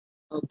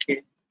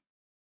Okay,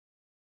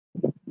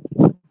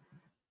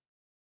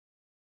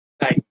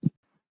 right.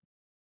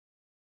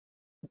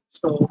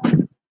 So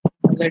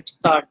let's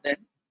start then.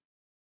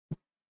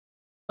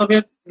 So we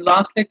have,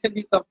 last lecture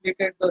we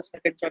completed the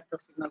second chapter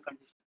signal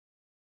condition,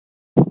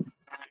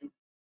 and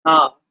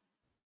now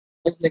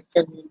this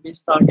lecture we will be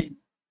starting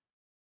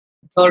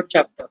third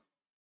chapter.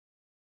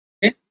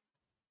 Okay,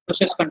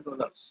 process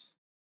controllers.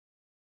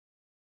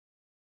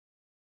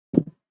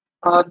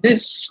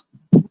 This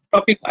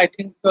topic I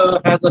think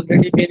has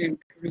already been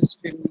introduced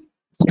in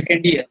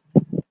second year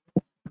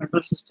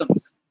control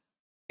systems.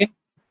 Okay,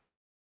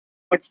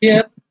 but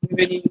here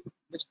we will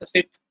discuss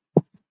it.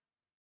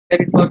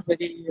 There it was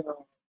very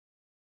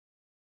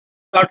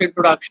short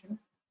introduction.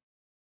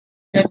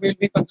 Here we will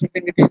be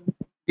considering it in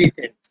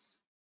details.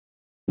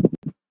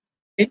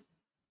 Okay,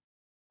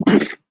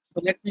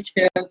 so let me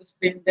share the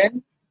screen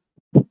then.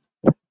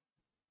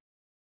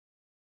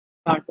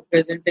 Start the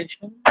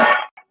presentation.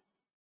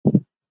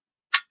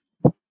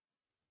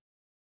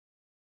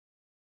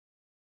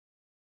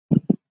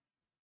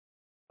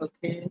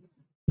 Okay.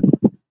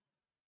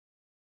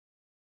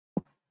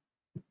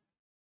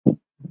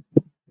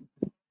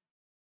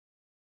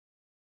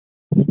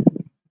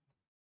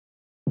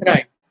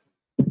 Right.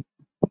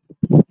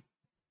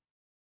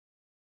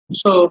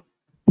 So,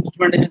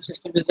 instrumentation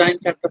system design,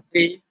 chapter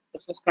 3,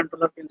 process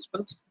controller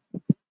principles.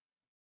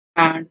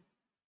 And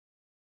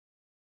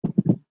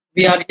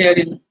we are here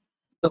in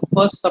the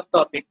first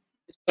subtopic,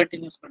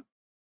 discontinuous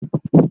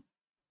control.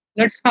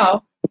 Let's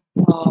have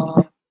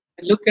a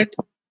look at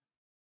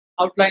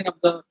outline of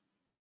the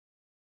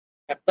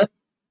chapter.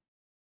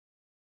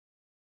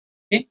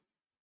 Okay.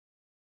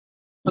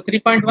 So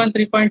 3.1,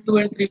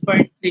 3.2, and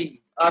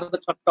 3.3 are the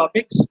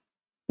subtopics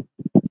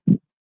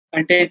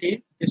contained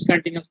in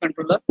discontinuous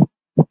controller.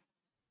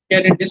 Here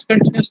in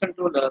discontinuous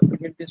controller, we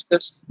will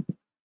discuss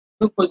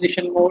two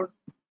position mode,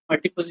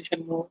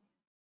 multi-position mode,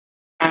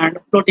 and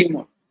floating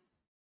mode.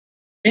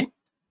 Okay,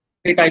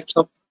 three types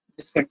of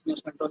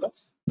discontinuous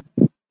controllers.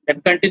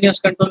 Then continuous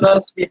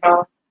controllers, we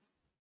have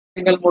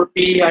single mode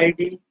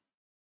PID,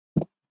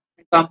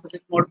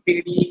 composite mode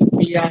PD,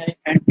 PI,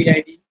 and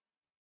PID.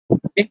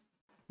 Okay,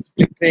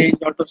 split range,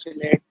 auto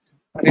select,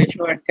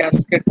 ratio and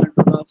cascade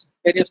controllers,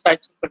 various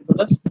types of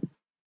controllers,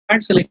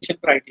 and selection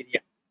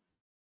criteria.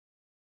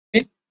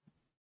 Okay,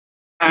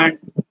 and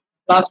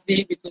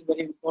lastly, which is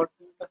very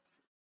important,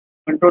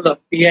 controller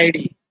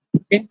PID.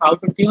 Okay, how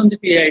to tune the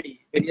PID,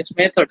 various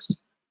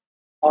methods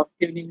of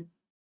tuning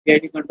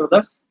PID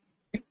controllers.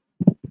 Okay.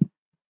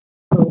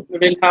 So we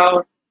will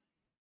have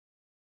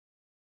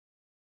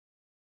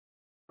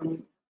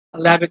a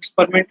lab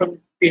experiment on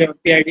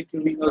PID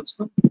tuning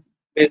also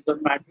based on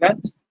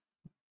MATLAB.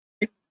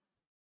 Okay.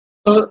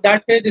 So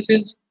that way, this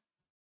is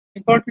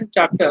important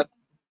chapter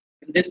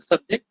in this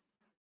subject: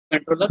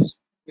 controllers,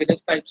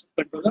 various types of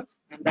controllers,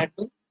 and that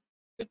too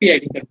the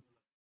PID controller.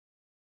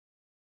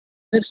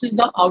 This is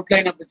the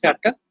outline of the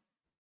chapter.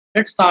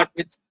 Let's start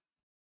with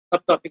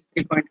subtopic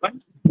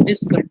 3.1: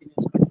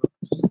 discontinuous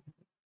controllers.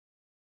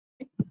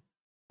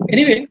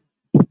 Anyway,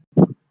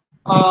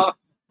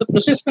 the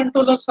process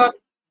controllers are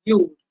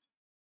used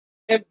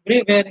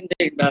everywhere in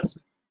the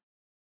industry.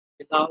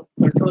 Without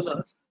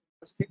controllers,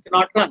 industry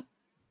cannot run.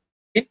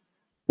 Okay?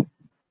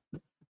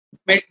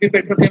 Might be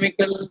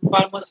petrochemical,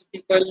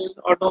 pharmaceutical,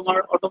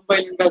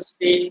 automobile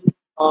industry,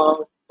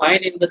 or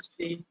wine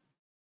industry,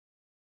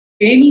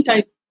 any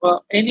type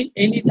of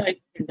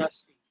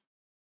industry,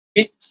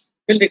 it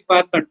will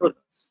require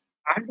controllers,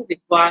 and the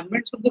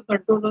requirements of the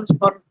controllers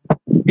for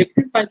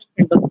different types of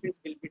industries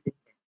will be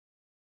different.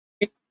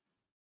 Okay?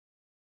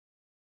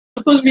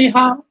 Suppose we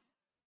have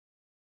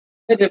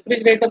a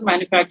refrigerator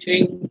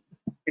manufacturing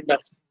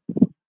industry.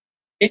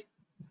 Okay?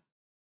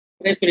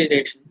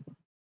 Refrigeration.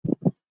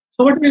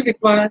 So what will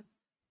require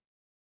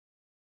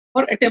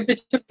for a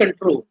temperature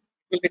control?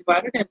 It will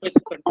require a temperature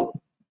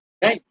control,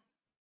 right?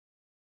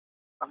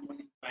 Someone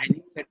is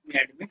signing. Let me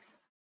admit.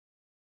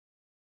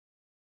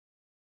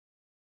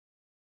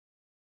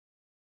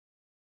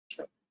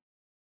 Sure.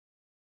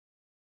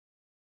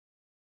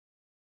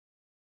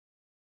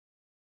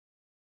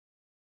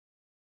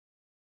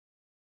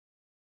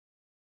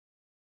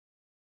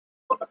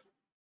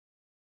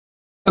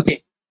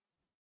 Okay.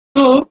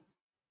 So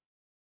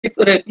if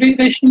a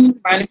refrigeration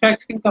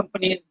manufacturing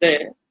company is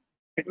there,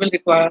 it will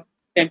require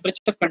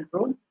temperature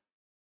control,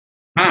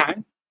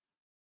 and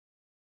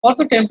for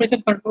the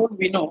temperature control,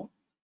 we know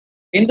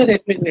in the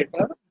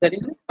refrigerator there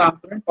is a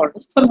component called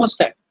as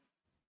thermostat.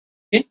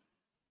 Okay,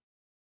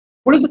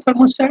 what is the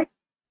thermostat?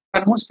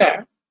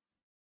 Thermostat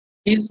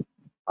is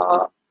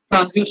a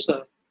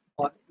transducer,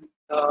 or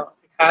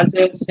it has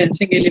a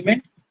sensing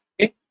element.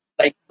 Okay,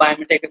 like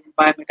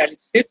bimetallic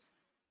strips.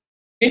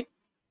 Okay,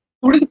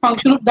 what is the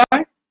function of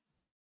that?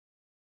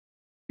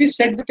 We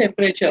set the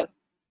temperature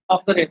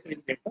of the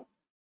refrigerator,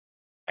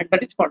 and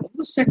that is called as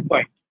the set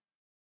point.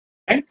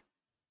 Right?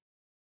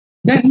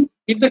 Then,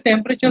 if the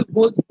temperature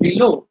goes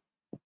below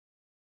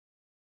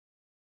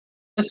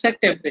the set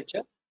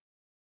temperature,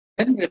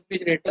 then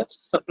refrigerator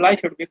supply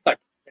should be cut.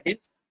 That is,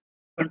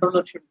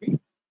 controller should be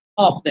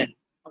off then.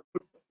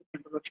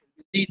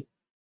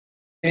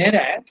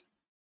 Whereas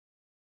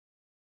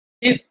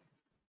if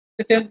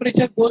the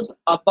temperature goes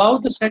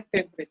above the set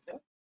temperature,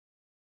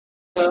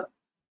 the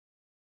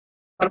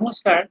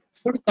thermostat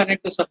should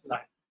connect the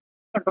supply.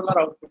 Controller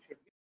output should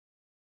be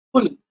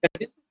full.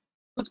 That is,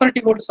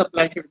 230-volt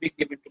supply should be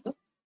given to the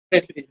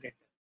refrigerator.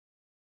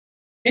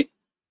 Okay.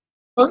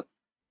 So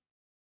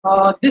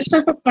this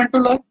type of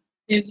controller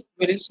is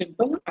very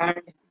simple and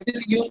it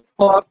is used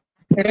for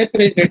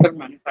refrigerator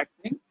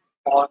manufacturing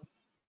or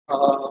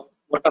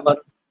whatever.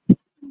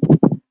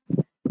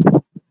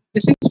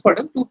 This is for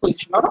the two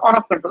position or on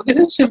off control. This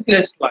is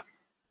simplest one.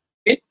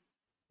 Okay.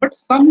 But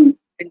some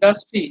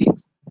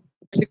industries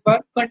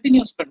require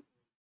continuous control,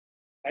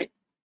 right?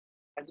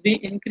 As we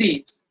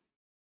increase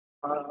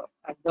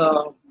as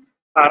the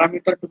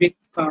parameter to be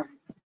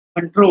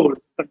control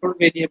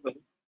variable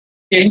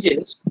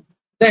changes,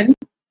 then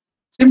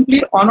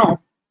simply on off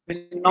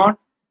will not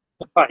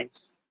suffice.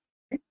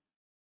 Okay?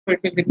 So it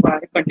will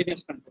require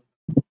continuous control.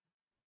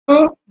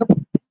 So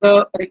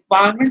the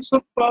requirements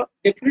of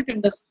different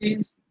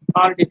industries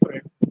are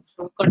different.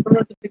 So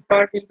controllers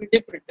required will be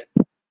different.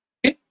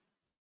 Okay?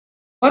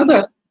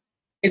 Further,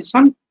 in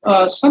some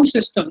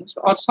systems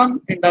or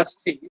some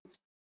industries,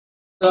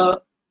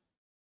 the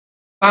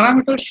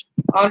parameters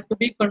are to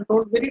be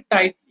controlled very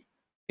tightly.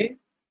 Okay?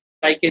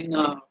 Like in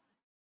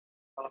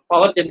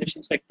power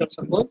generation sector,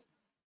 suppose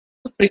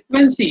the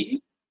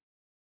frequency,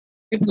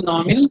 if the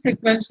nominal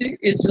frequency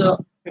is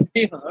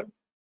 50 Hz,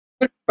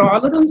 the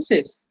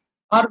tolerances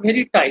are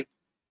very tight.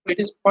 It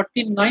is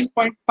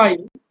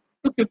 49.5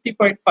 to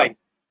 50.5.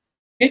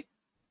 Okay?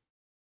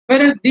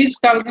 Whereas these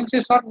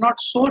tolerances are not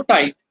so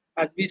tight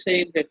as we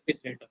say in the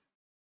refrigerator.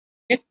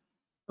 Okay?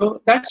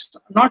 So that's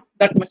not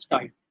that much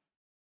tight.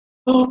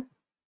 So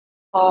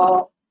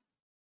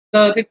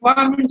the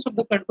requirements of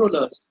the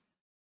controllers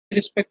with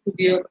respect to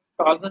their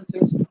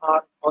tolerances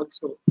are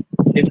also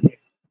different.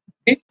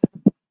 Okay?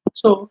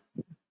 So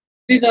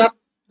these are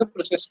the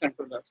process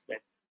controllers there.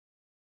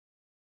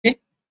 Okay?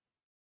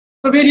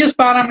 So various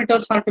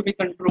parameters are to be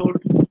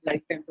controlled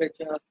like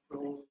temperature,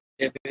 flow,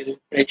 level,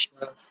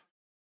 pressure,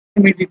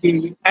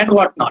 humidity, and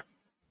whatnot.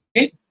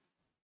 Okay?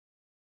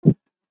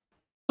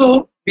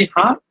 So we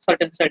have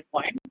certain set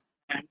point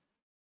and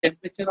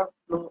temperature of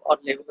flow or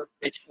level of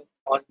pressure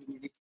or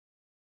humidity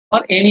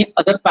or any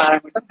other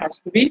parameter has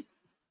to be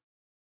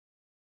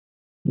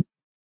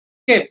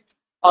kept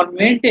or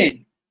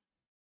maintained,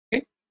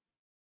 okay,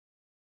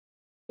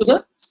 to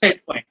the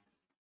set point.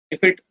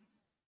 If it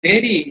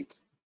varies,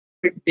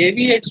 if it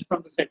deviates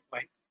from the set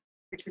point,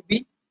 it should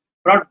be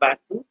brought back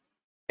to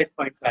set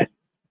point value.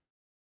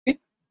 Okay?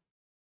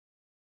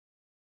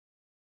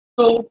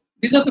 So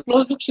these are the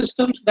closed loop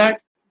systems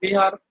that we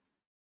are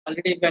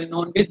already well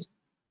known with.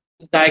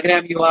 This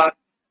diagram you are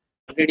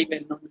already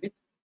well known with.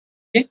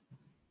 Okay?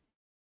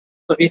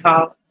 So we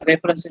have a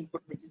reference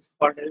input which is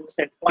called as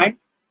set point.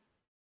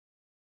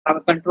 We have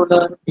a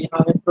controller, we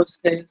have a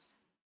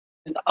process,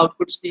 and the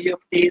output C of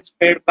T is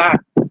fed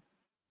back.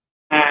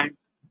 And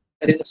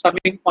there is a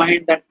summing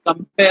point that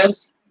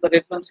compares the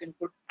reference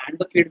input and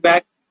the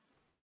feedback.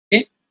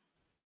 Okay?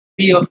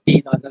 B of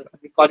T, rather,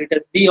 we call it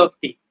as B of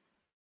T.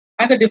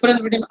 And the difference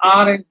between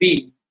R and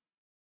B,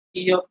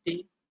 E of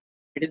T,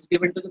 it is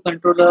given to the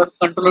controller.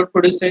 Controller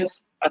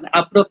produces an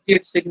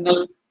appropriate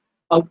signal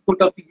output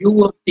of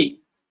U of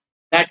T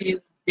that is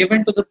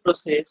given to the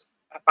process,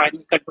 a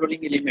final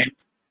controlling element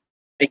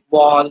like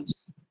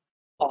walls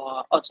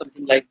or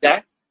something like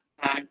that,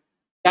 and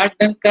that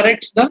then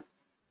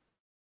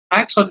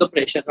acts on the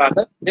pressure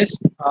rather. This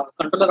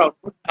controller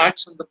output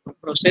acts on the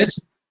process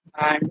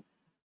and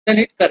then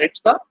it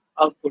corrects the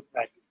output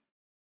value.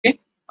 Okay,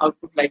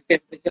 output like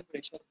temperature,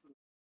 pressure,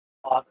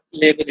 or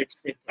level,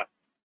 etc.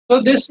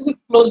 So this is a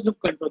closed loop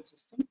control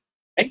system,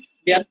 right?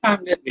 We are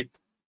familiar with,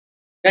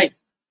 right?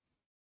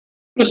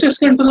 Process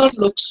controller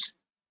looks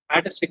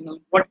at a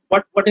signal. What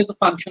is the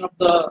function of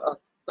the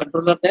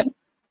controller then?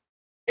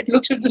 It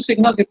looks at the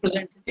signal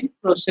representing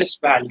process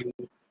value.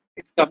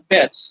 It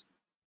compares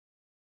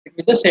it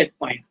with the set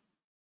point.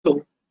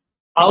 So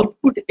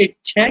output it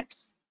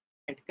checks,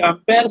 it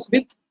compares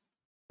with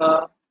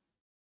a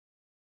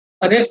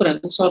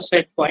reference or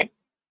set point,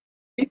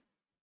 okay,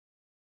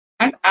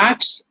 and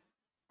acts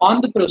on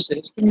the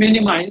process to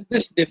minimize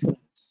this difference.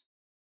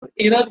 So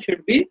error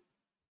should be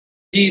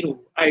zero.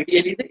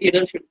 Ideally, the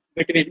error should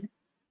between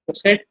the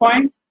set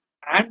point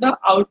and the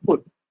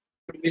output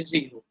should be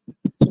zero.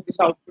 So this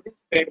output is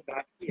fed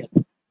back here.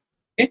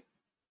 Okay,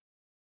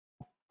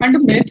 and the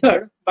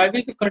method by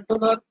which the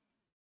controller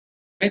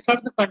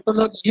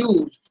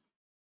used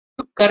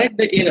to correct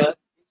the error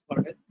is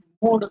called as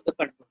mode of the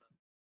controller.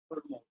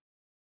 Control mode.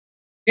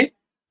 Okay,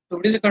 so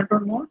what is the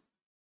control mode?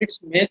 Its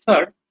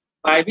method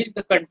by which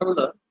the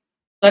controller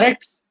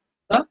corrects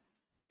the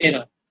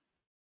error.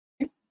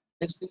 Okay?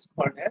 This is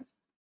called as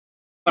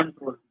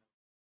control.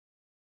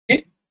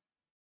 Okay.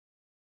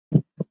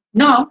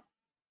 Now,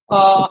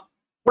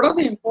 what are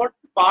the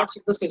important parts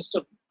of the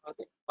system?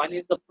 Okay. One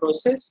is the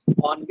process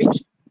on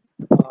which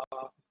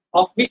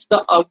of which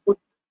the output,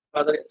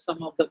 rather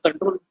some of the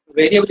control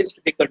variable is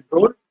to be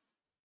controlled,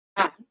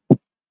 and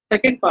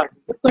second part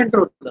is the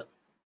controller,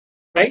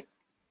 right?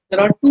 There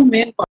are two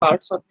main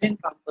parts or main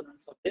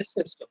components of this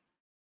system.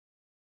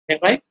 Okay,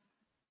 right?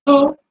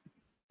 So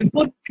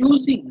before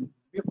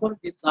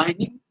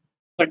designing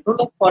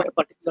controller for a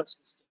particular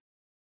system,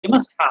 you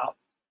must have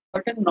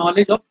certain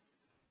knowledge of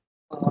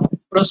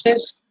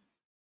process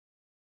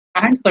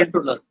and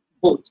controller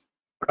both.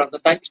 What are the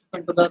types of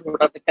controller?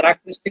 What are the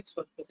characteristics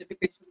or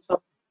specifications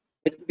of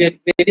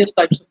various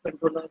types of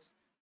controllers?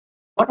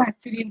 What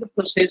actually the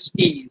process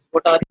is?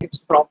 What are its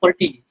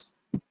properties?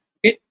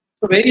 Okay,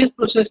 so various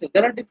processes.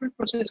 There are different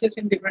processes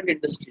in different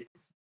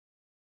industries.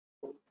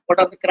 So what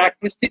are the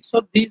characteristics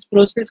of these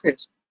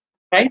processes?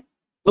 Right,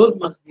 those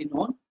must be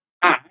known,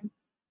 and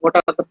what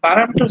are the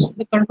parameters of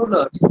the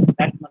controllers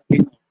that must be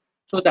known,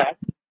 so that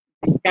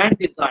we can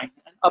design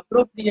an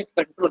appropriate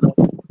controller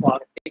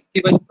for a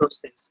given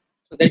process.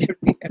 So there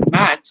should be a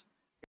match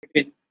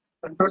between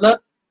controller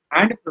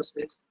and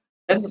process,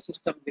 then the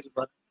system will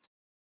work.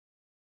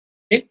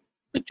 Okay?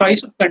 The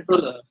choice of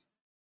controller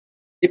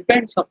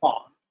depends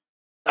upon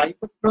type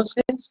of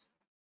process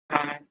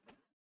and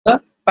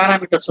the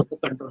parameters of the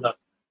controller.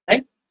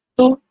 Right?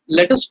 So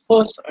let us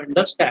first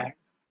understand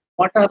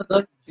what are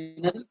the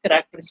general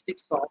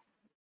characteristics of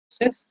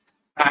process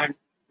and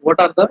what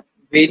are the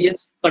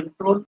various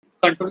controller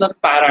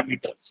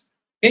parameters.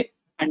 Okay,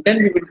 and then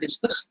we will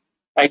discuss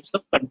types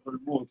of control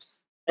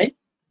modes. Right.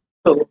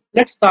 So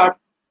let's start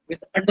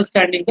with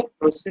understanding the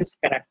process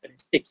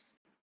characteristics.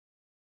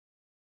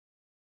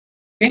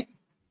 Okay,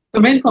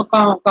 the main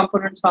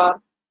components are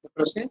the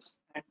process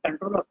and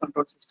control or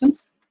control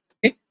systems.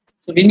 Okay,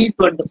 so we need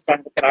to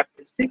understand the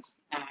characteristics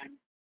and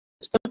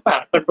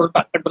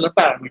controller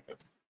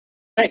parameters.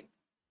 Right.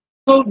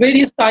 So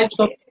various types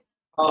of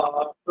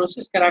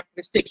process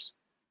characteristics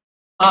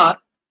are: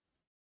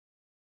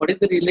 what is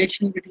the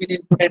relation between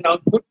input and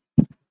output?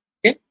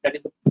 Okay, that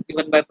is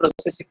given by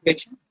process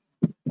equation.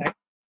 Right?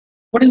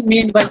 What is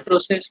meant by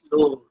process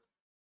load?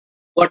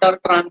 What are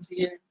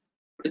transient?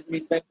 What is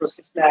meant by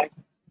process lag?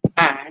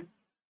 And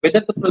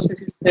whether the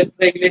process is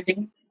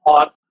self-regulating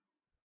or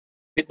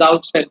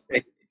without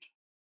self-regulation.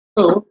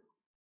 So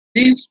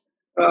these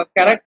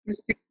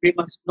characteristics we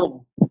must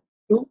know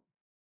to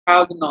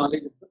have the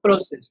knowledge of the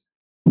process.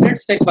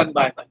 Let's take one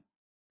by one.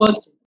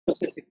 First,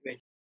 process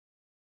equation.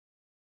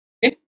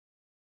 Okay.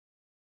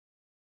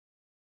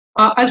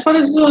 As far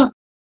as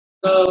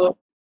the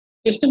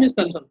system is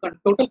concerned,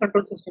 total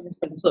control system is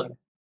concerned,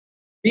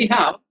 we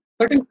have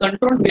certain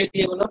control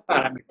variable or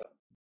parameter.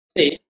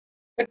 Say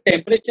the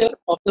temperature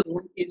of the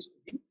room is to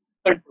be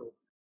controlled.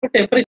 The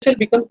temperature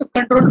becomes the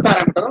control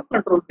parameter or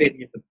control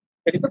variable.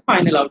 That is the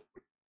final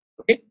output.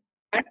 Okay.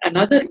 And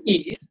another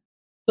is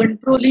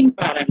controlling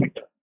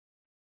parameter.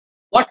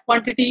 What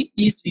quantity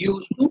is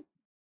used to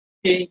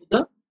change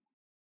the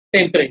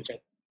temperature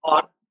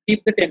or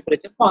keep the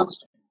temperature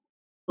constant?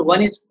 So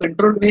one is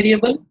control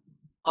variable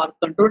or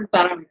control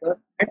parameter,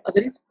 and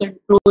other is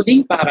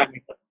controlling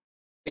parameter,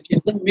 which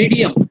is the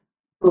medium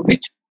through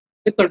which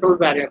the control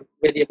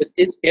variable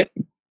is kept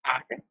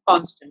at a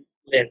constant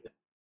level.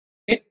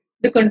 Okay?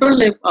 The control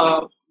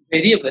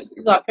variable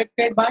is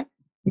affected by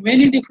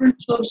many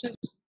different sources,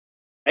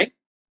 right?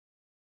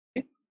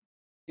 Okay?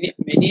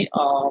 Many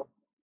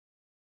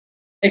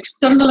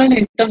external and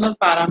internal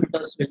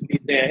parameters will be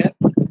there,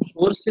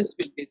 sources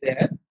will be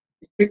there.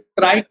 If we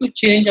try to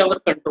change our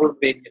control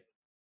variable,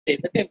 say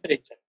the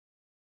temperature,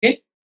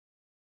 okay,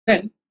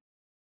 then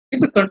if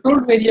the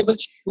control variable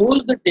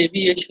shows the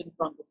deviation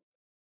from the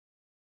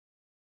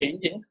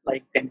changes,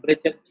 like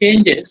temperature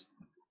changes,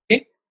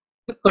 okay,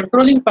 the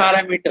controlling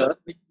parameter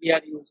which we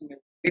are using as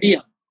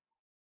medium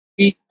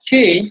is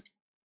changed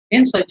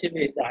in such a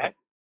way that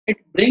it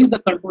brings the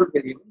control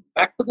variable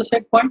back to the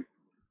set point.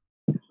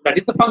 That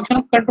is the function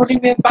of controlling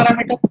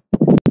parameter.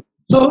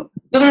 So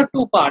there are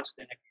two parts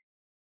then.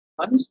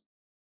 One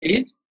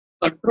is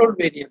control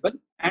variable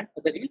and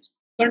other is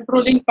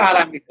controlling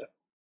parameter.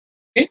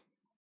 Okay.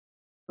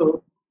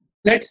 So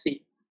let's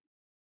see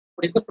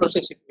what is the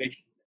process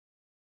equation.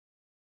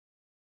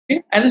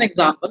 Okay. As an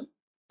example,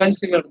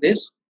 consider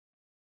this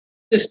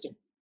system.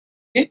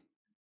 Okay.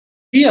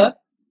 Here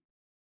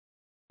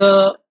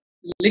the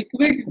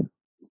liquid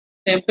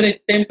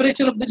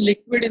temperature of the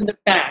liquid in the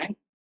tank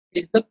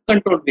is the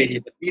control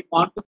variable. We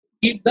want to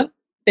keep the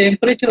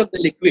temperature of the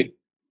liquid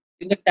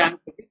in the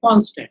tank to be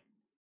constant,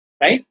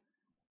 right?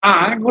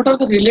 And what are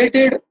the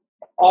related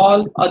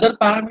all other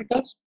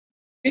parameters?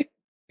 Okay.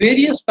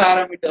 Various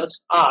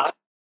parameters are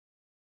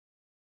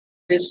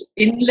this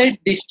inlet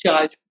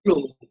discharge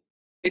flow,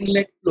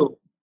 inlet flow,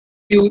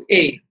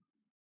 QA,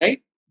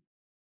 right?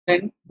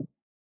 Then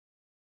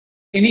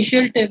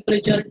initial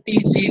temperature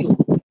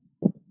T0,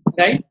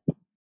 right?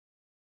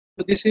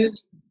 So this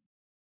is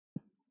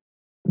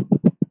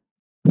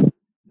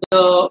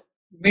the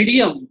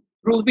medium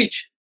through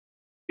which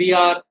we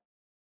are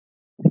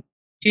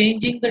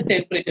changing the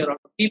temperature or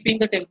keeping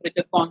the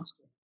temperature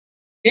constant.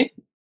 Okay,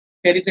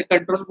 here is a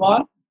control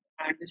valve,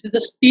 and this is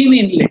the steam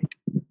inlet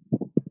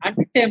and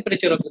the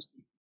temperature of the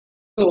steam.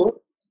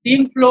 So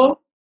steam flow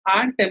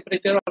and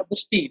temperature of the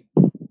steam,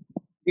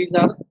 these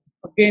are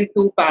again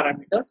two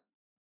parameters.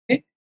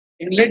 Okay?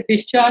 Inlet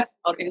discharge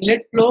or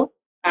inlet flow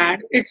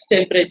and its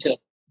temperature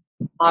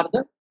are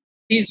the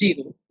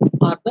T0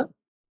 are the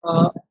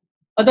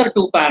other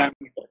two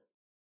parameters.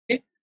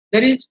 Okay?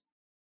 There is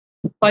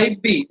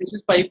pipe B, this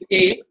is pipe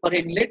A for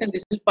inlet and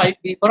this is pipe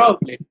B for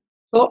outlet.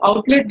 So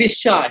outlet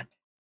discharge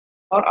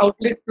or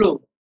outlet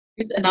flow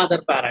is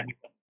another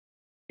parameter.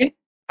 Okay?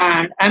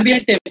 And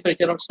ambient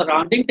temperature or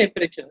surrounding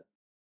temperature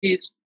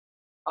is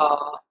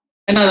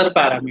another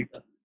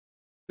parameter.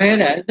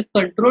 Whereas the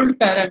controlled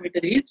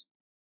parameter is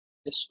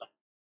this one,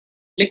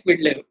 liquid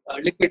level,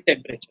 liquid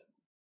temperature,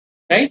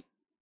 right?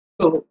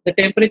 So the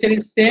temperature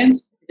is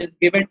sensed, it is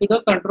given to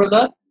the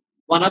controller.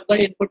 One of the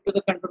input to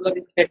the controller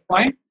is set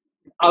point.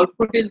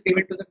 Output is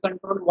given to the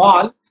control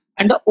valve,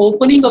 and the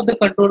opening of the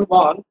control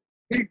valve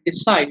will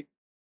decide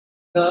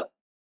the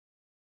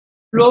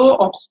flow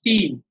of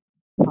steam,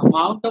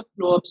 amount of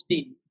flow of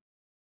steam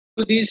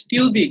to these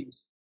tubings.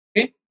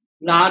 Okay,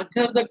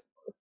 larger the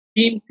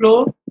steam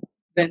flow,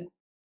 then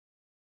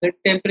the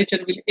temperature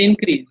will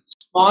increase.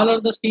 Smaller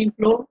the steam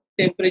flow,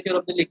 temperature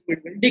of the liquid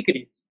will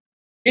decrease.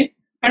 Okay,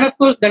 and of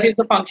course that is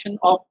the function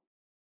of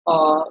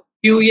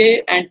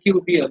QA and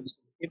QB also.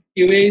 If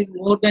QA is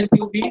more than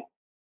QA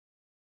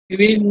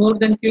is more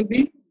than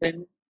QB,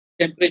 then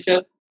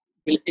temperature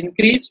will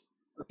increase.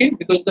 Okay,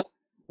 because the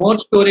more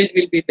storage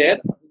will be there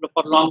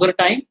for longer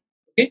time.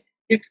 Okay,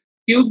 if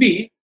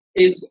QB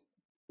is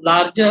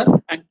larger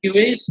and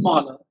QA is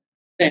smaller,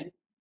 then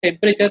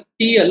temperature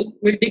TL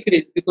will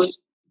decrease because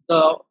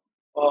the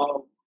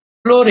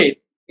flow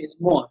rate is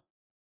more.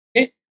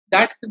 Okay,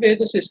 that's the way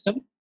the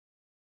system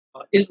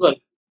is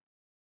working.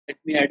 Let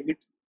me admit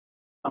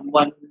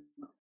someone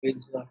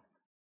is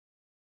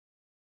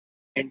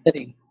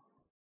entering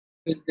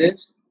with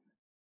this.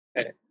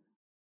 Correct.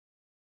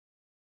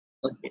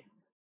 Okay.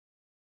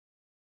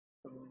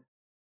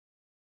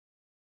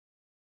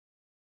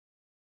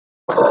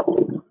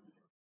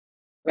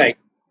 Right.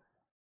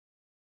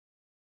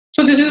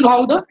 So this is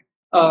how the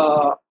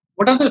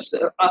what are the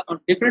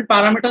different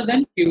parameters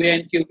then QA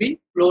and QB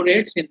flow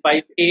rates in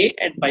pipe A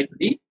and pipe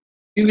B.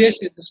 QS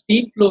is the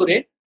steam flow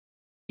rate.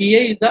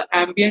 TA is the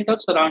ambient or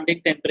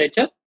surrounding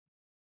temperature.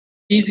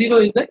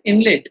 T0 is the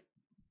inlet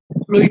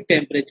fluid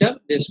temperature.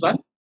 This one,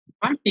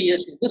 and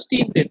TS is the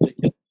steam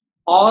temperature.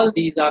 All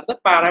these are the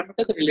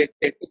parameters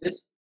related to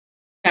this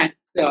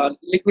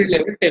liquid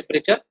level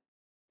temperature,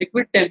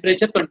 liquid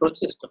temperature control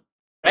system,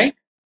 right?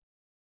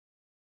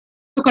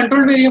 So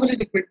control variable is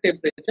liquid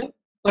temperature.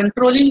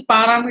 Controlling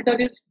parameter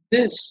is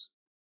this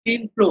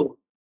steam flow.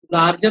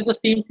 Larger the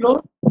steam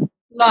flow,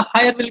 the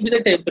higher will be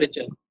the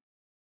temperature.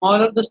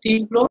 Smaller the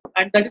steam flow,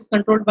 and that is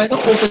controlled by the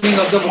opening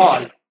of the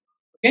valve.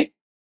 Okay,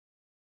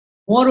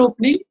 more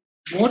opening,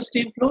 more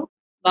steam flow,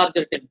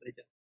 larger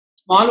temperature.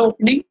 Small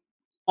opening,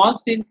 small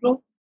steam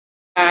flow,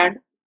 and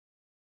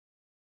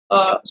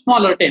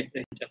smaller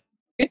temperature.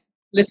 Okay,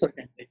 lesser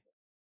temperature.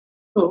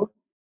 So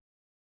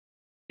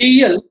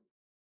TL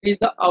is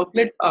the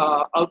outlet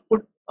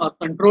output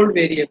control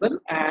variable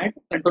and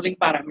controlling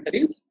parameter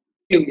is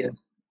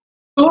QS.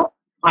 So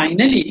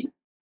finally,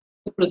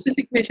 the process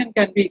equation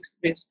can be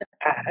expressed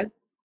as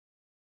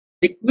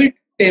liquid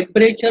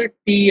temperature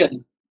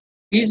TL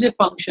is a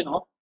function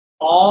of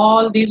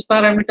all these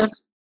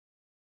parameters,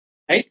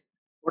 right?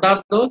 What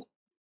are those?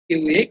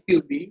 QA,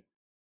 QB,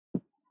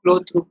 flow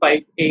through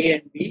pipe A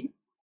and B,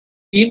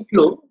 steam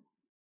flow,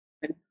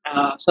 and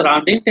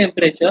surrounding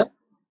temperature,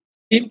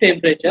 steam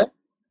temperature,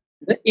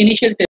 the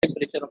initial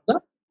temperature of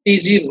the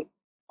T0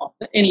 of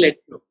the inlet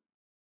flow.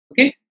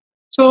 Okay,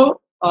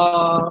 so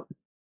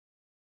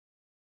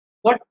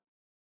what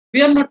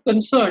we are not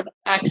concerned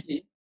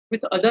actually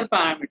with other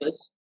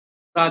parameters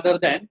rather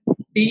than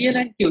TL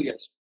and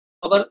QS.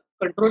 Our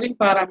controlling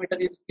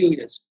parameter is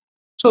QS.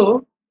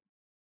 So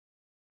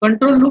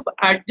control loop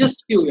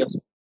adjusts QS.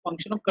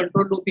 Function of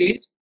control loop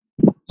is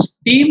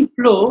steam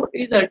flow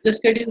is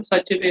adjusted in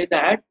such a way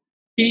that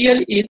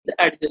TL is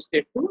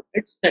adjusted to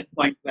its set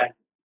point value.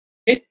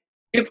 Okay?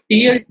 If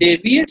TL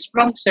deviates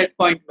from set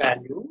point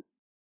value,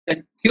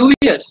 then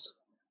QS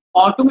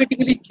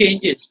automatically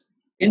changes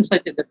in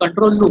such a the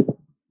control loop.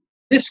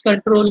 This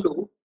control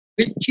loop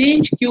will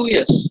change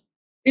QS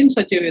in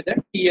such a way that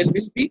TL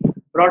will be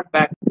brought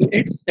back to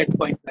its set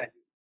point value.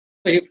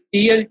 So if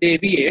TL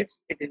deviates,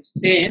 it is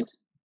sensed,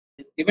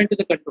 is given to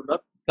the controller,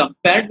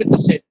 compared with the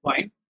set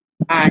point,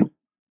 and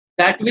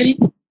that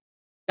will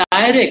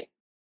direct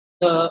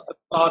the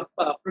or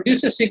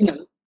produce a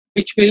signal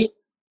which will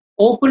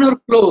open or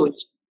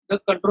close the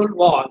control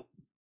valve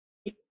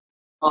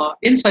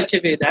in such a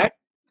way that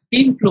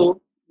steam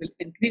flow will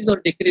increase or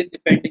decrease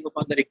depending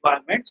upon the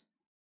requirements,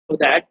 so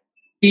that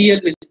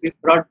TL will be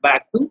brought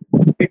back to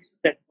its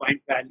set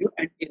point value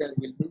and error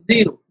will be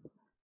zero.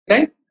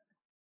 Right?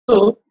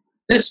 So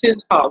this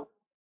is how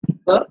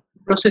the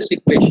process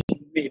equation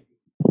may be.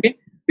 Okay,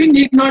 we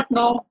need not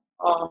know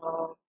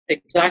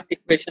exact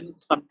equation.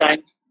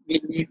 Sometimes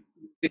we need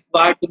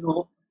required to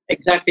know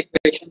exact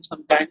equation.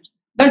 Sometimes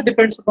that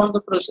depends upon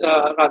the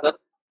rather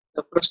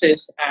the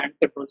process and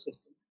control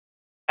system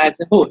as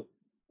a whole.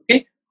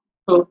 Okay,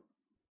 so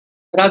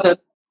Rather,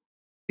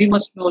 we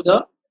must know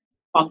the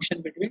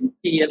function between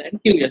TL and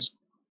QS.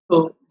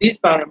 So these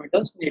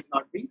parameters need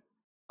not be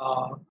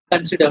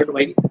considered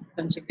while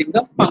considering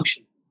the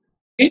function.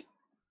 Okay.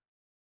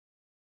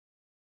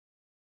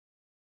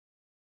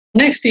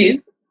 Next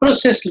is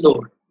process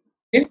load.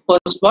 Okay.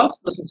 First was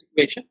process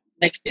equation.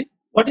 Next is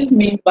what is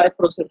meant by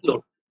process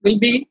load. We'll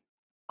be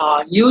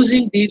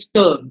using these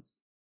terms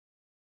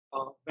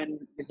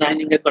when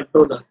designing a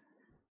controller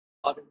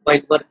or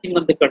while working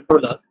on the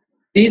controller.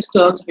 These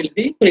terms will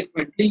be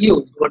frequently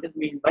used. What is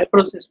meant by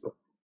process load?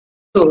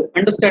 So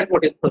understand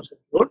what is process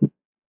load.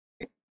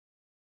 Okay.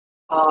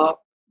 Uh,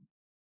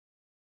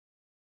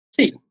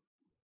 See,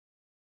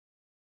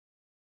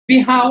 we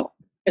have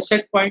a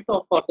set point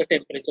for the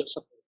temperature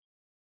support.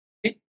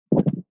 Okay.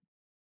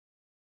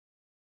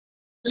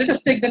 Let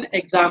us take an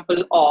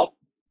example of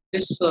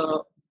this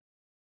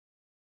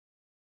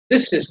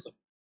system.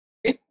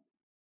 Okay.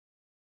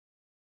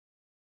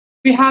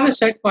 We have a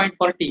set point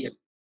for TL.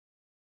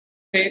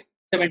 Say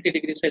 70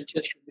 degrees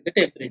Celsius should be the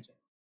temperature.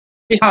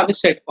 We have a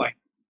set point.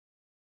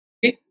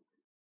 Okay.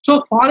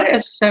 So for a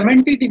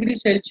 70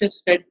 degrees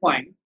Celsius set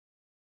point,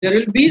 there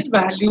will be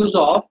values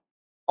of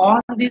all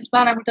these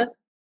parameters.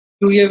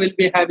 QA will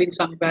be having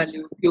some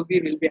value,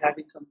 QB will be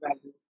having some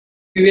value,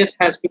 QS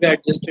has to be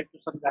adjusted to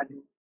some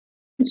value.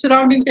 The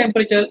surrounding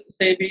temperature,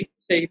 say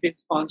it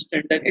is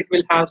constant, then it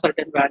will have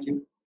certain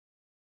value.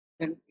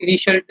 And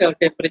initial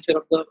temperature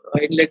of the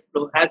inlet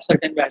flow has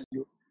certain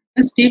value,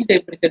 and steam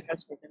temperature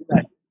has certain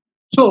value.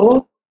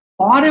 So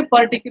for a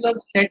particular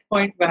set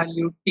point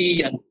value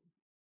TL,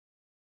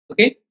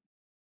 okay,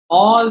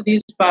 all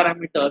these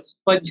parameters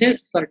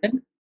possess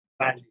certain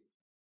value.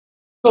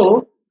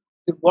 So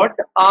what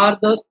is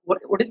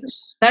the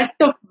set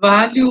of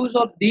values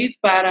of these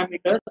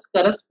parameters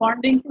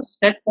corresponding to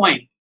set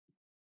point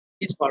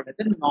is called as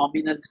the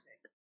nominal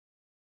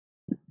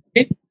set.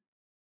 Okay,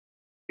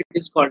 it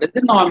is called as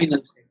the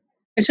nominal set.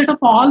 A set of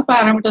all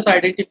parameters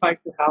identified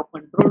to have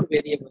controlled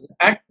variable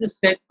at the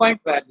set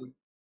point value is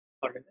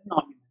called as the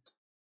nominal set.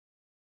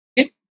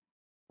 Okay,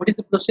 what is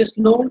the process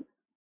load?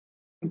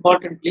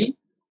 Importantly,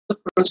 the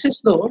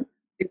process load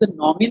is the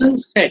nominal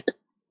set.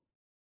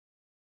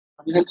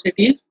 Nominal set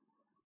is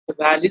the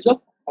values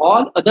of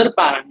all other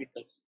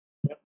parameters.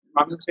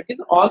 Nominal set is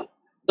all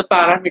the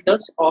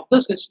parameters of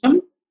the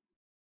system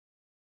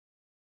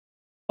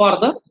for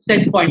the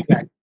set point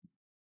value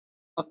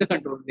of the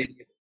control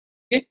variable.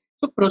 Okay,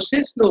 so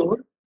process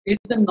load is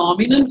the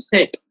nominal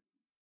set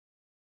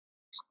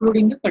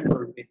excluding the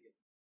control variable.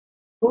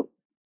 तो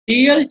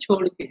TL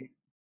छोड़ के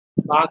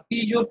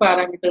बाकी जो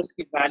parameters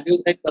की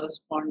values है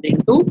corresponding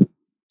to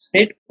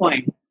set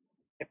point,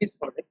 that is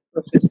called as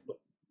process load.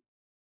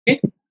 Okay,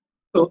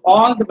 so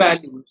all the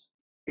values,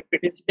 if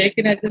it is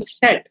taken as a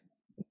set,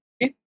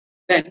 okay,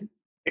 then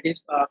it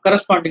is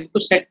corresponding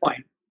to set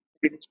point.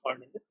 It is called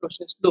as a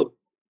process load.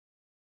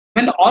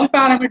 When all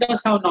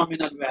parameters have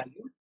nominal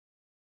value,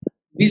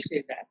 we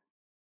say that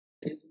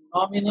there is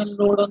nominal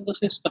load on the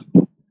system.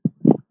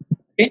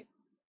 Okay,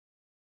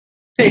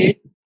 say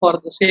for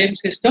the same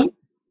system,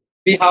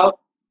 we have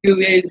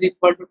QA is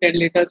equal to 10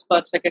 liters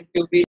per second,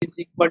 QB is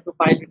equal to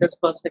 5 liters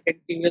per second,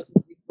 QS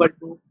is equal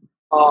to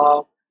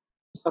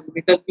some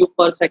meter cube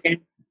per second,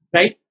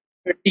 right?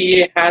 So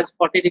TA has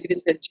 40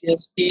 degrees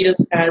Celsius,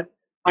 TS has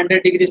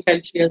 100 degrees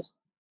Celsius,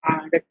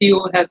 and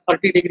TO has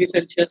 30 degrees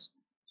Celsius.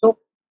 So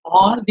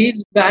all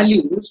these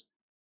values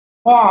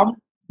form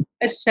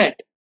a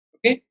set,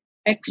 okay,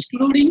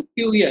 excluding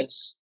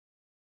QS.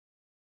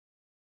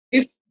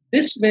 If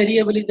this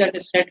variable is at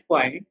a set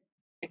point,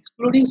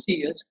 excluding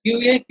CS,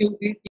 QA,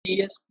 QB,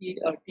 TS,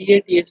 TA,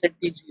 TS, and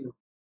T0,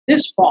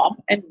 this form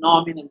a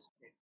nominal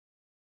state.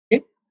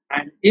 Okay?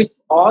 And if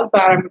all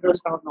parameters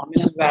have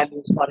nominal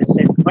values for a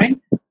set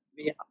point,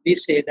 we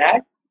say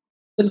that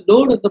the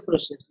load of the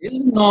process is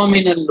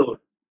nominal load.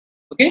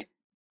 Okay?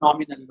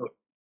 Nominal load.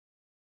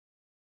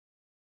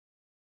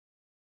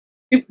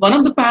 If one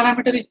of the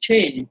parameters is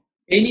changed,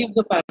 any of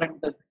the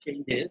parameters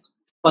changes,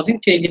 causing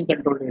change in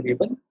control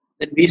variable,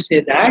 then we say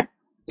that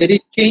there is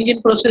change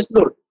in process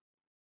load.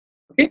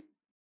 Okay,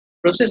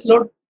 process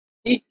load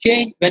is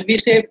change. When we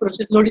say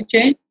process load is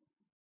change,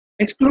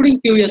 excluding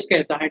QS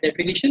कहता है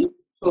definition,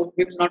 so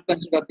we will not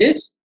consider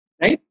this,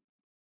 right?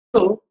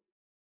 So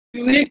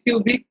QA,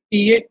 QB,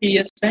 TA,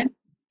 TS, and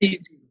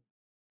T0,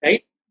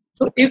 right?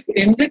 So if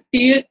inlet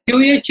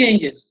QA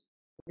changes,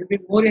 there will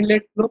be more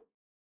inlet flow.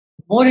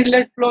 More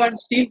inlet flow and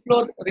steam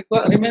flow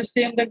remains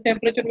same, then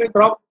temperature will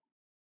drop,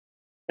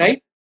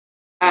 right?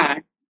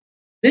 And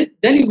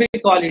then we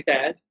call it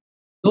as,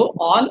 though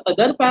all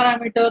other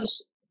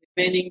parameters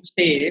remaining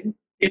same,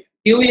 if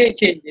QA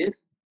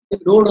changes, the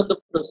load on the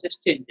process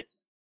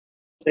changes.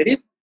 There is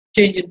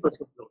change in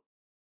process load.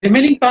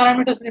 Remaining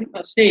parameters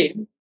are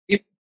same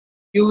if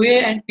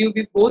QA and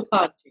QB both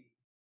are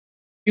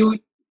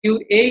changed.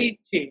 QA is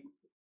changed,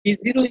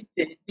 T0 is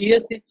changed,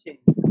 TS is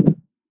changed.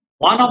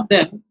 One of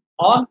them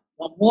or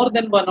more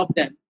than one of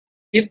them,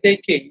 if they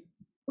change,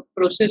 the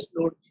process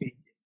load changes.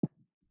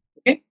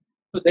 Okay,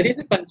 so there is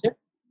a concept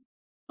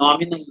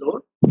nominal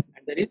load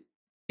and there is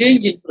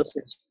change in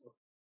process load.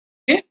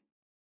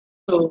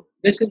 So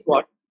this is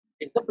what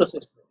is the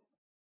process load.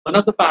 One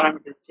of the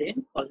parameters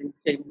change causing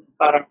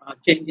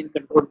change in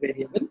control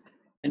variable,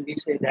 and we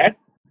say that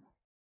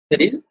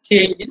there is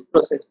change in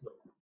process load.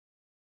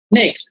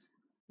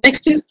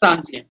 Next is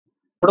transient.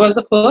 What was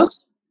the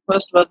first?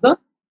 First was the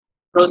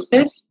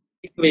process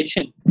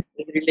equation,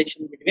 the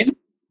relation between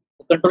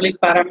the controlling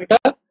parameter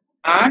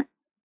and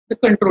the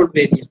control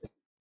variable.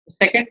 The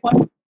second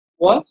one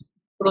was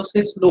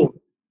process load,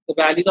 the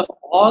values of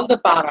all the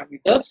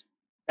parameters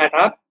that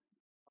are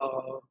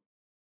uh,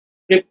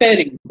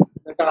 preparing,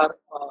 that are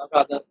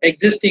rather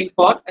existing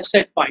for a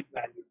set point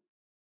value,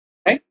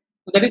 right?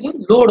 So that is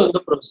the load of the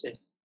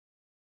process.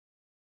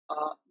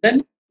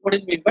 Then what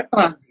is meant by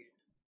transient?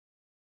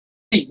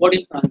 See, what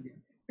is transient?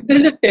 If there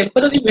is a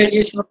temporary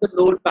variation of the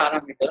load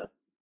parameter,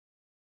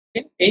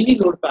 okay, any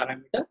load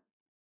parameter,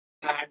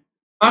 and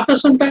after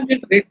some time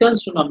it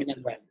returns to nominal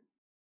value,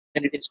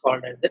 then it is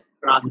called as a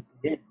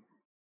transient.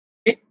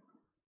 Okay.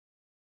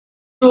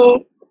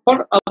 So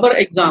for our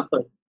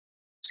example,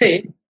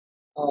 say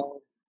uh,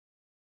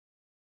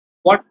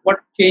 what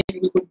change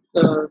we could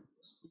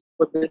see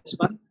for this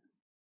one.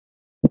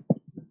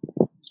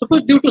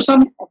 Suppose due to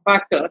some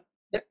factor,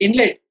 the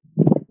inlet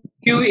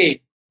QA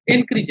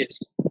increases,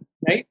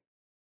 right?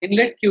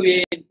 Inlet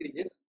QA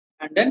increases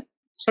and then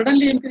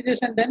suddenly increases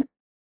and then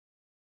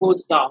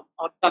goes down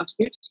or comes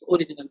to its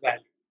original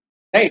value,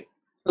 right?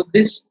 So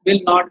this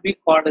will not be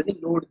called as a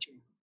load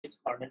change. It's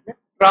called as a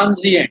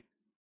transient.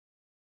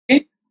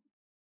 Okay.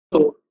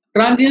 So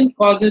transient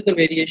causes the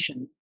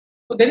variation.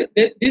 So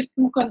these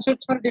two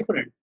concepts are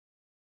different.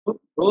 So,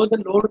 though the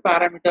load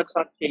parameters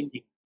are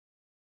changing,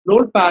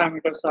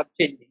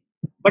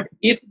 but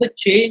if the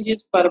change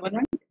is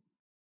permanent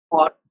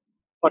or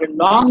for a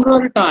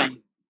longer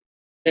time,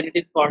 then it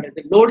is called as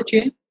a load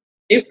change.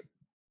 If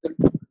the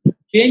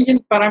change in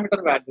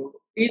parameter value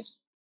is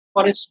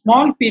for a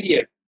small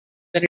period,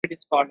 then it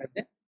is called as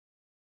a,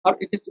 or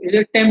it is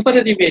a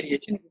temporary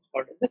variation, it is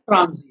called as a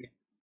transient.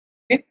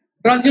 Okay?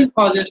 Transient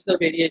causes the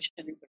variation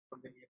in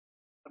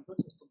control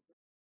system.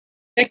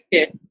 Take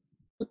care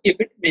to keep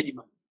it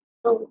minimum.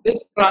 So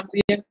this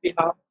transient we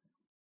have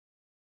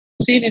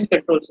seen in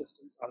control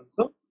systems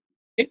also.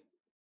 Okay?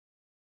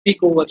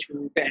 Peak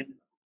overshoot and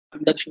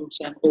undershoots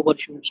and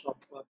overshoots of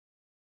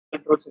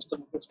control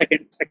system of the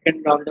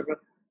second order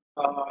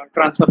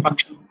transfer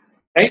function,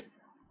 right?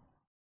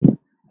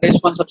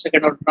 Response of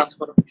second order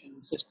transfer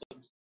function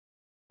systems.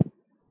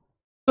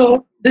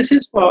 So this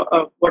is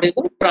for what is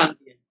the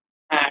transient,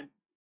 and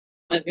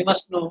we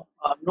must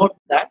note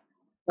that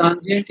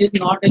transient is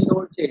not a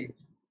load change.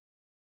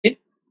 Okay?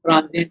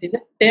 Transient is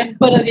a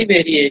temporary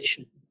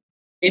variation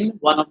in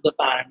one of the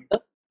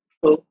parameters.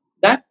 So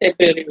that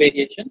temporary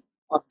variation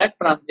or that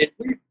transient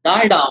will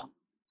die down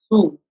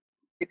soon.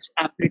 Its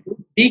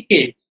amplitude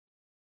decays,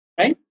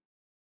 right?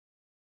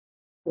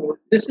 So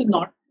this is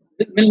not,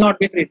 this will not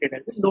be treated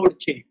as a load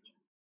change.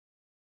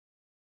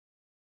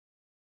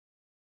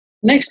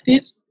 Next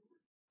is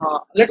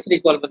let's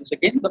recall once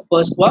again. The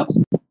first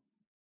was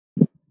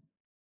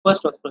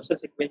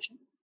process equation.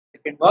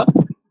 Second was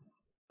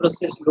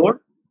process load.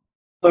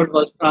 Third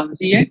was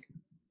transient,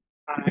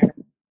 and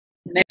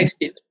next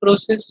is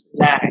process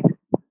lag.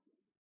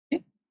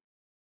 Okay?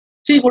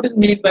 See what is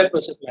meant by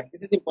process lag.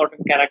 This is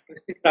important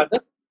characteristics rather.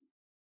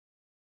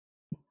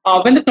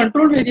 When the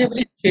control variable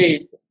is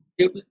changed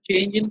due to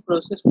change in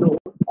process load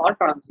or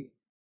transient,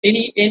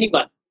 any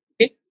one,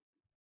 okay,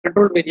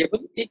 control variable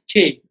is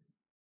changed.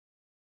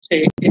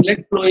 Say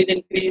inlet flow is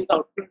increased,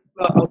 outlet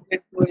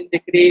flow is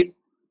decreased.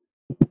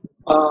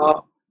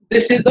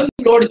 This is the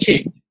load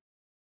change,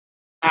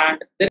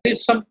 and there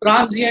is some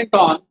transient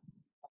on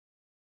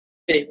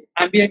say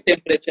ambient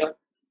temperature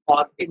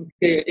or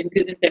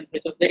increase in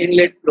temperature of the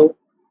inlet flow.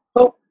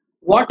 So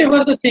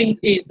whatever the thing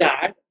is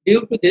that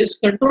due to this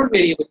control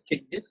variable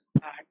changes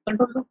and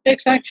control loop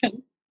takes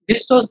action,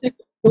 restores the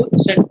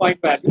set point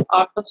value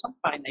after some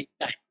finite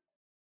time.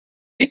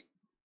 Okay?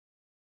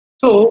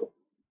 So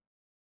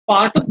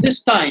part of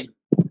this time,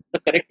 the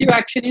corrective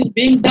action is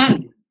being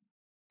done,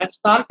 has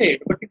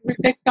started, but it will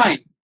take time.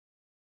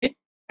 Okay?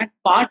 And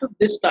part of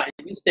this time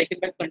is taken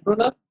by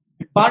controller,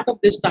 and part of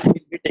this time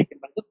will be taken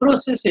by the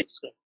process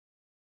itself.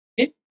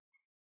 Okay?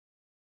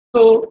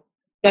 So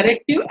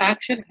corrective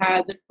action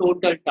has a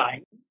total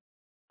time.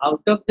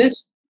 Out of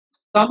this,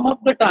 some of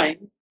the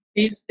time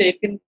is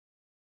taken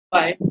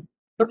by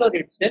controller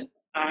itself,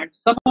 and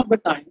some of the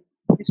time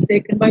is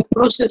taken by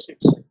process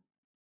itself.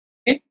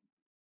 Okay?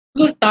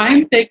 So the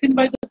time taken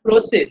by the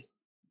process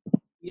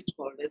is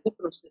called as the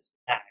process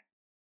lag.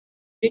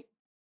 Okay?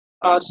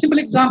 A simple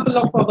example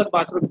of our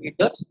bathroom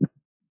heaters.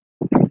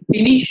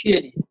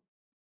 Initially,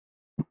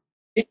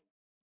 okay,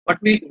 what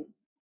we do,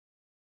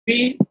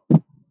 we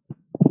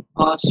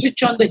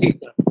switch on the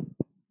heater,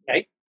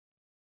 right?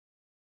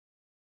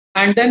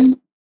 And then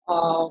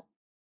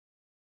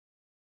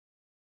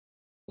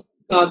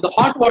the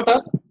hot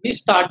water, we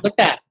start the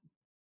tap.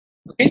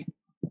 Okay.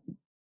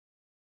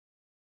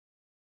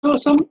 So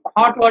some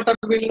hot water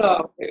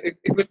will it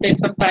will take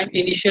some time,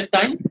 initial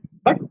time,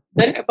 but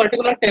then a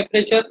particular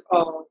temperature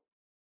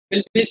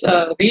will be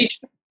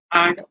reached,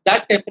 and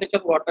that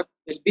temperature water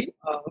will be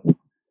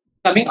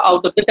coming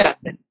out of the tap.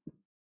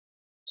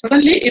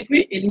 Suddenly, if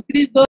we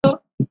increase the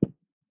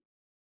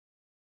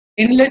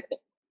inlet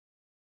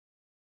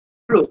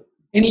flow,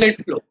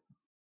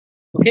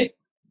 okay,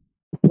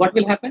 what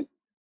will happen?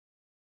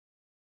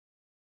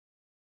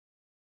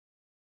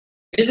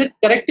 It is a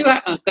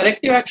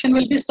corrective action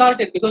will be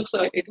started, because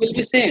it will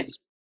be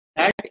sensed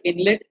that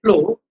inlet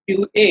flow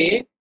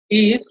QA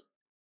is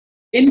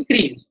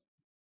increased.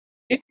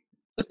 Okay?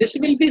 So this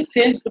will be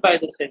sensed by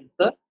the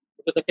sensor,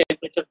 because the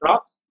temperature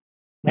drops,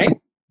 right?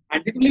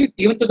 And it will be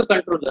given to the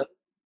controller,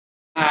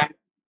 and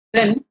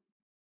then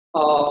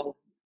uh,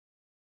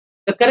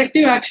 the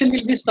corrective action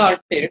will be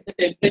started. The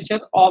temperature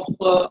of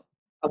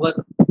our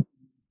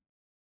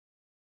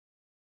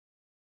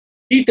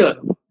heater,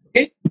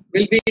 okay,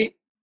 will be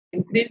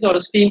increased, or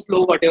steam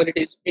flow, whatever it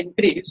is,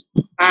 increased,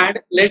 and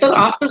later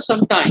after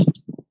some time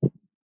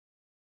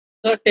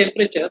the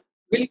temperature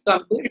will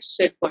come to its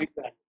set point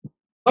value.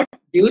 But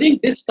during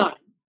this time,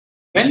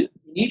 when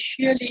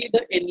initially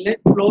the inlet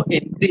flow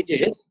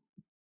increases,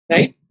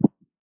 right?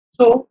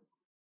 So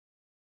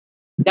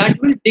that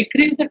will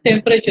decrease the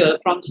temperature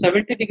from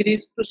 70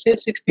 degrees to say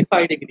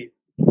 65 degrees.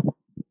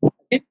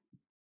 Okay?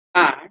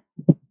 And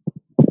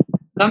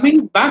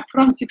coming back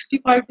from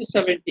 65 to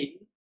 70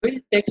 will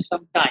take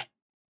some time.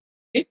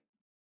 Okay?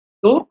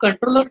 Though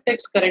controller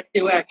takes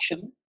corrective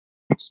action,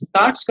 it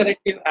starts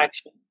corrective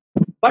action,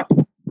 but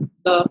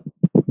the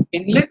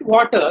inlet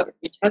water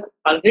which has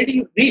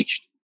already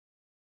reached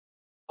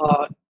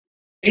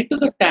into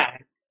the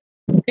tank,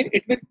 okay,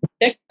 it will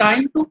take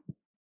time to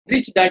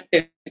reach that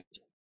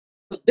temperature.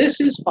 So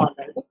this is called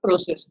as the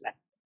process lag.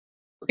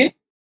 Okay,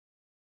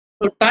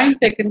 so time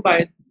taken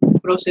by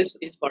process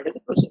is called as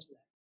the process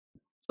lag.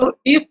 So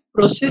if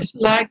process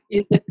lag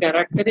is the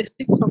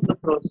characteristics of the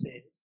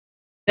process,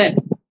 then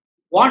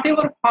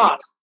whatever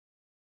fast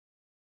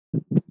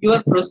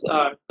your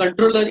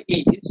controller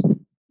is,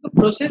 the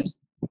process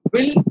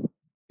will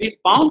be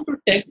bound to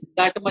take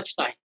that much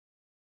time.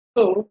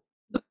 So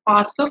the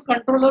faster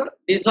controller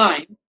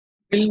design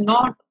will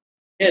not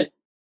help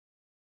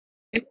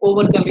in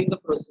overcoming the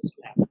process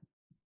lag.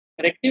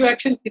 Corrective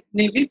action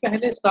कितनी भी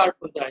पहले start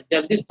हो जाए,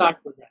 जल्दी start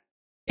हो जाए,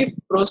 if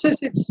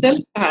process itself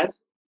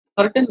has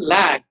certain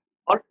lag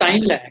or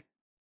time lag,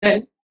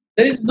 then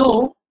there is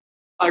no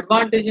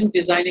advantage in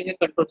designing a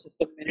control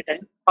system many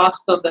times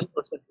faster than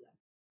process lag.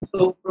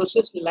 So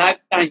process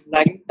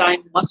lagging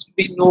time must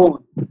be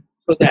known,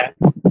 so that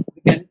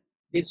we can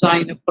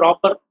design a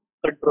proper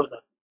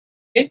controller.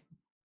 Okay,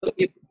 so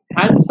if it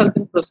has a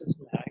certain process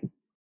lag,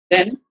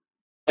 then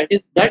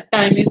that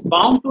time is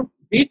bound to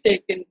be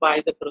taken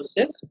by the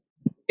process,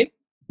 okay,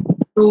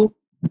 to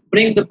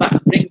bring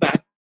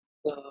back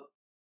the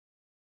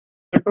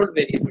control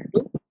variable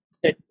to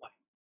set point.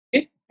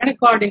 Okay, and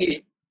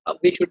accordingly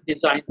we should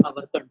design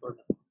our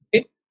controller.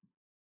 Okay,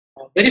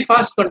 very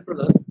fast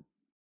controller,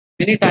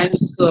 many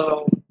times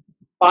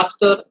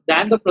faster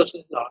than the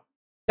process log,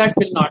 that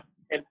will not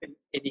help in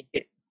any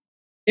case.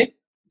 Okay,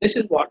 this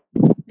is what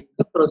is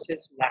the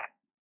process lag.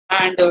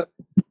 And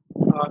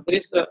there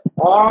is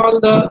all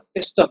the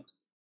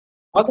systems,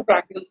 all the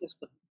practical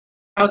systems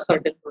have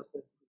certain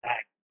process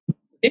lag.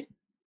 Okay,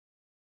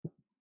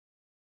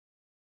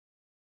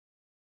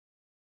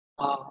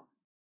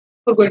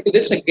 so going to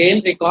this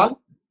again, recall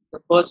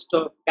the first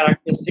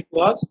characteristic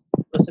was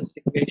process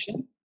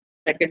equation,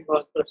 second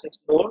was process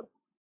load,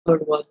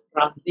 third was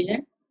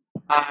transient,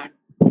 and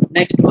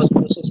next was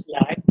process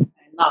lag,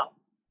 and now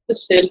the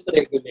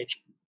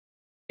self-regulation.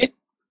 Okay,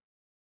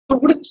 so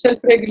what is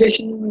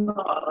self-regulation?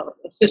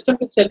 System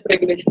with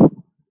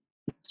self-regulation.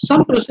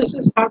 Some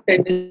processes have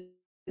tendency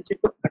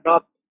to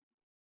adopt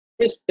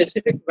a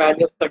specific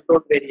value of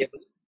control variable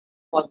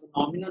for the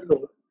nominal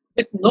load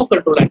with no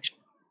control action.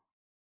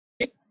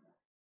 Okay?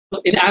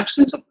 So in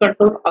absence of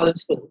control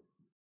also,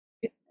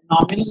 if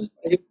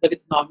there is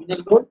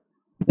nominal load,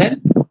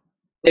 then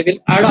they will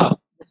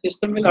adopt, the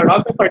system will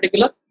adopt a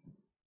particular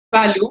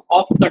value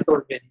of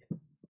control variable,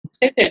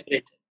 say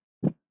temperature.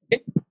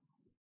 Okay?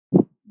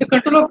 The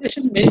control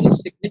operation may be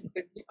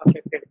significantly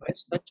affected by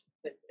such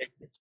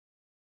self-regulation.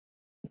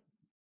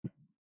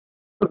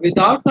 So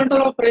without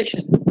control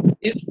operation,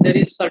 if there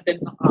is certain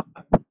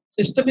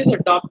system is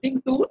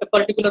adopting to a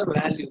particular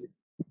value,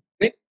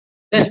 okay,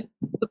 then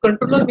the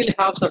controller will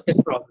have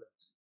certain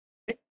problems.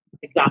 Okay.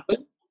 Example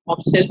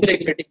of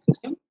self-regulating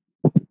system.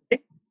 Okay.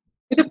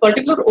 With a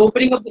particular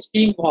opening of the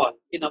steam valve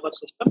in our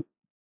system,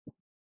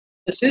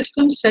 the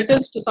system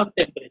settles to some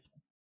temperature.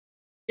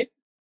 Okay.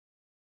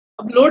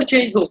 अब load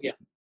change हो गया,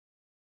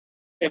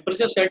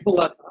 temperature set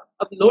हुआ था,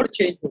 अब load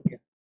change हो गया.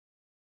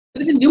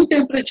 There is a new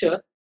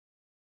temperature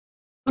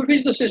to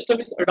which the system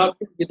is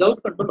adopted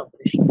without control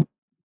operation.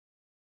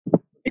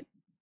 Okay.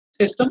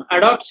 System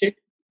adopts it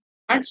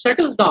and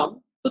settles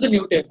down to the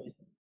new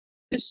temperature.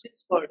 This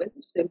is called as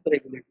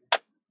self-regulating.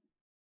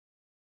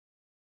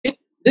 Okay.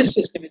 This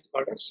system is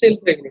called as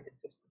self-regulating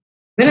system.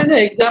 Whereas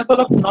the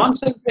example of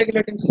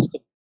non-self-regulating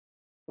system,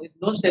 with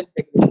no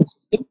self-regulation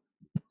system,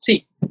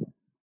 see,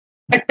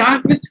 a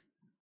tank with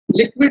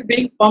liquid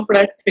being pumped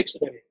at fixed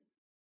rate.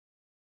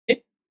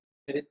 Okay?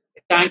 There is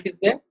a tank is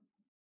there,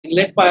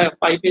 inlet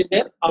pipe is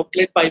there,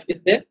 outlet pipe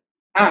is there,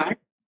 and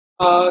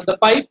the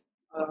pipe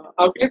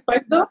outlet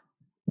pipe the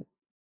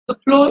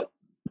flow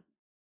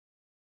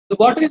the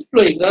water is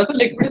flowing, the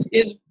liquid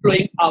is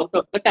flowing out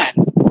of the tank.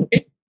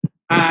 Okay,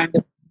 and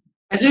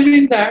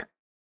assuming that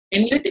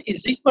inlet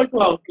is equal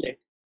to outlet,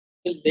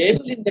 the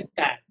level in the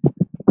tank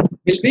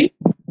will be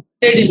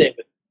steady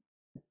level.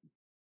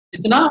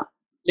 जितना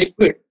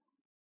liquid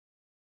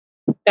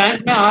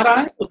tank में आ रहा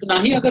है उतना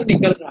ही अगर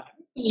निकल रहा है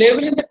तो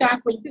level in the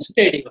tank will be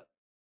steady one.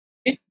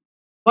 Okay?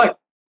 But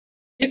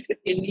if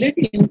inlet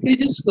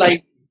increases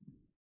slightly,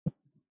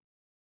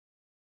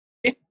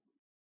 okay,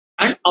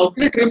 and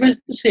outlet remains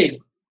the same,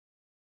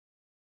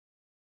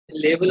 the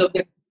level of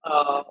the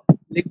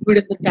liquid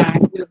in the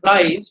tank will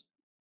rise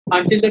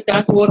until the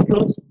tank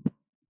overflows.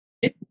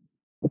 Okay?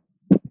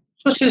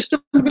 So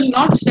system will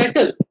not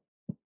settle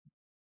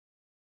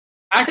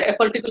at a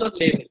particular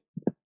level.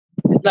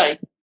 It's like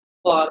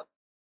for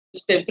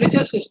this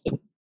temperature system,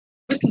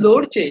 with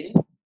load change,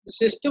 the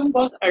system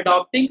was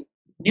adopting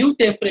new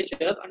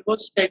temperature and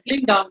was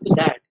settling down to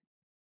that.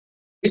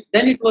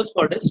 Then it was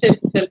called as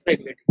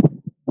self-regulating.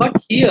 But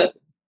here,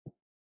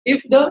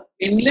 if the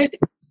inlet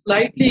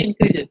slightly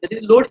increases, that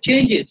is load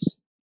changes,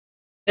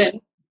 then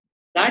in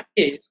that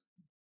case,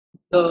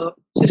 the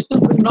system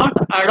will not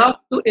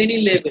adapt to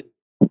any level.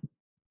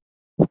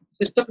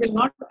 System will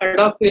not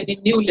adapt to any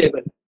new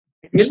level.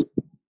 It will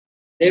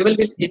level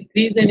will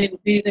increase and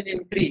increase and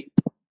increase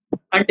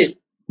until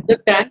the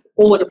tank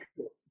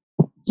overflows.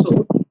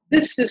 So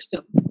this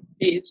system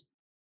is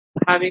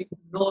having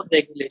no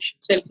regulation,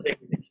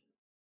 self-regulation.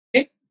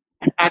 Okay,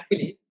 and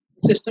actually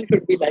the system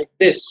should be like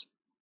this.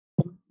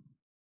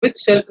 With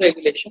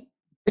self-regulation,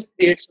 will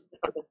create some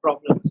other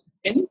problems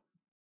in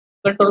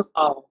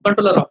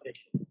controller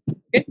operation.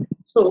 Okay,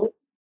 so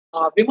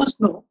we must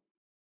know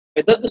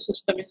whether the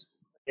system is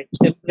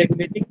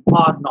self-regulating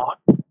or not.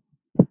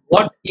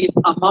 What is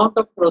amount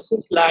of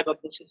process lag of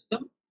the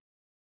system?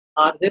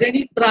 Are there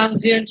any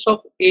transients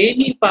of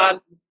any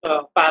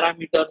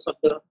parameters of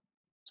the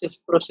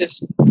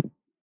process?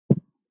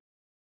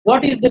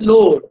 What is the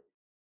load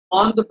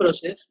on the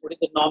process? What is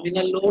the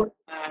nominal load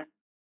and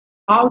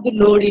how the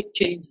load is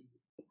changing?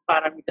 The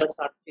parameters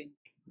are changing.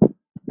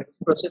 That is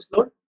process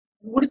load.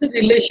 What is the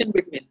relation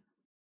between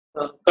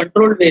the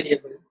control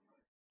variable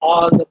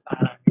or the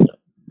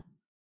parameters?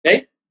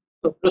 Right?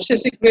 So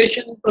process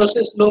equation,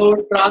 process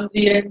load,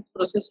 transient,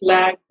 process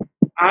lag,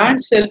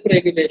 and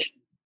self-regulation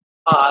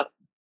are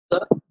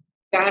the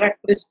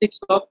characteristics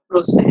of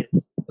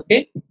process.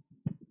 Okay,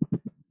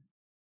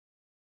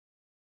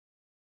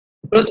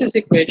 process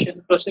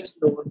equation, process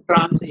load,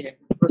 transient,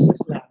 process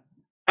lag,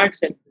 and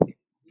self-regulation.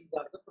 These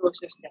are the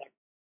process characteristics.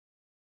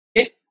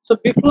 Okay, so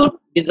before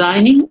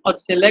designing or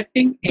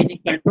selecting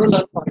any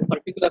controller for a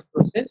particular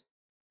process,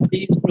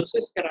 these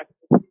process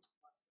characteristics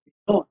must be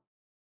known.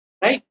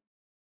 Right.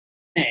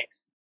 Next,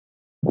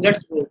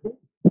 let's go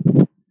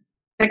to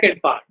second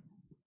part.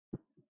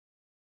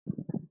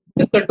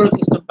 The control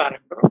system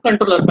parameter or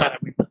controller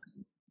parameters.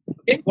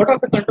 Okay, what are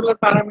the controller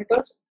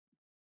parameters?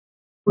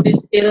 Input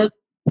is error.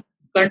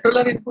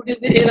 Controller input is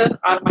the error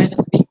R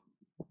minus B.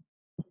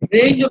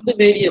 Range of the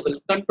variable,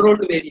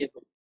 controlled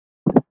variable.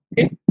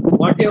 Okay,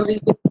 whatever is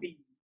the P,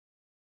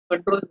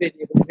 control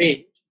variable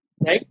range,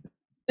 right?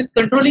 Then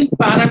controlling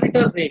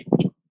parameter range.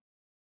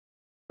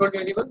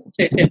 Control variable,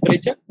 say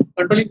temperature.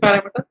 Controlling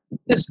parameter,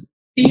 this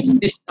steam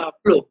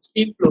flow,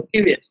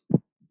 QS.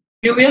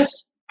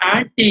 QS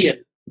and TL.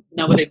 In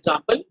our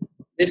example,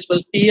 this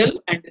was TL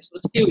and this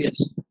was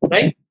QS,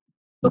 right?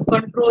 So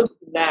control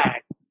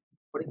lag.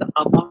 What is the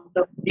amount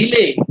of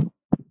delay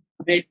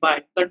made by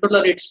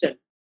controller itself?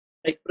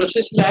 Like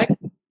process lag,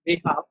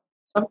 we have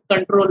some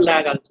control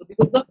lag also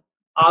because the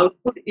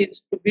output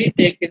is to be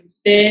taken,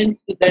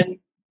 sensed, then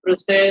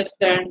processed,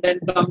 and then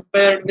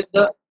compared with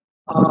the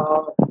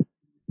uh,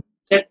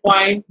 set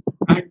point,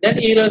 and then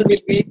error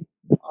will be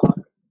uh,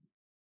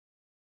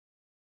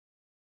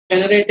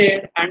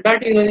 generated, and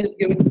that error is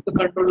given to the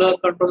controller.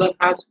 Controller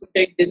has to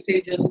take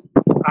decision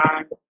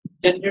and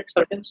generate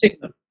certain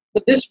signal.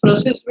 So this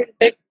process will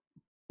take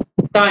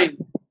time,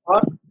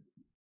 or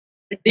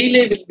the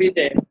delay will be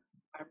there,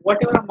 and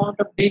whatever amount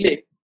of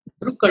delay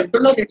through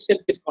controller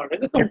itself is called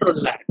as a control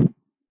lag,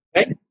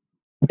 right?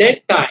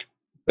 Dead time,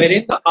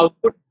 wherein the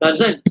output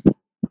doesn't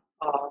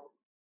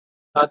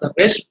the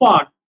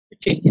respond to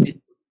change in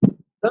input.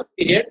 The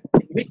period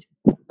in which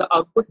the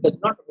output does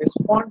not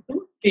respond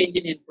to change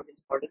in input is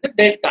called as the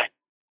dead time.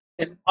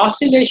 Then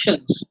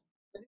oscillations,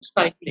 then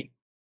cycling,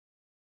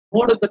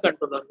 mode of the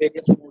controller,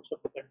 various modes of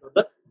the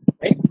controllers,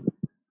 right?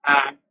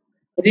 And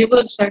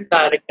reverse and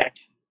direct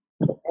action.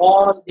 So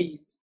all these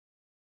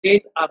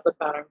eight are the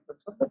parameters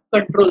of the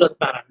controller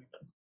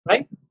parameters,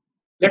 right?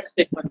 Let's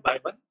take one by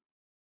one.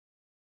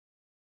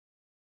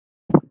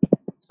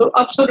 So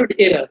absolute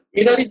error.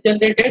 Error is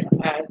generated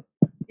as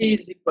E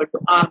is equal to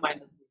R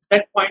minus B.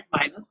 Set point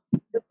minus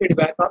the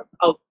feedback or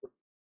output,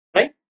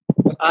 right?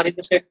 So R is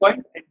the set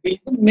point and B is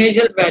the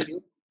measured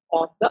value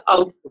of the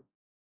output.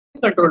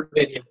 controlled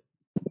variable.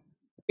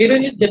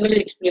 Error is generally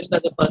expressed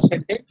as a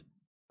percentage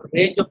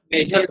range of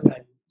measured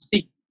value.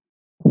 C.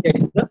 Here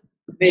is the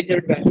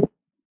measured value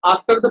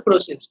after the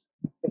process.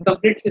 The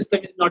complete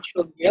system is not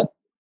shown here.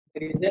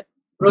 There is a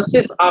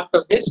process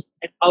after this,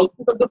 and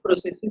output of the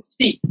process is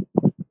C,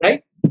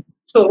 right?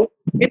 So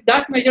if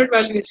that measured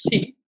value is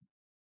C,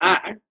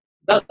 and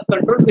the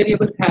control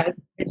variable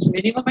has its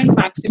minimum and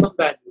maximum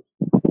value,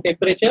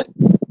 temperature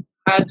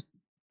has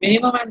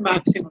minimum and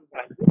maximum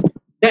value,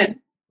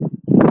 then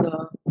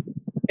the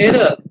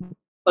error,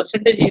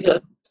 percentage error,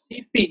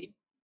 CP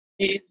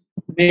is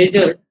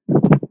measured.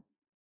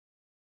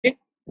 Okay.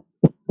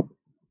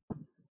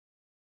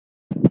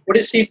 What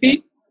is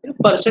CP?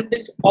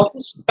 Percentage of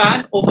the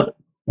span over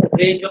the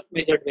range of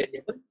measured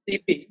variables.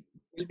 CP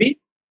will be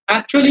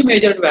actually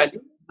measured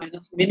value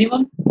minus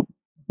minimum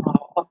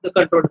of the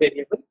control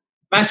variable,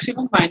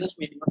 maximum minus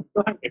minimum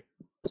to 100.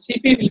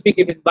 CP will be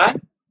given by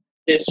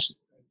this,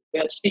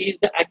 where C is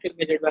the actual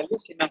measured value,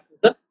 C max is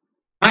the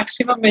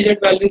maximum measured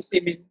value, C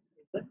min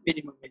is the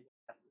minimum measured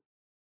value,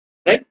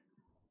 right?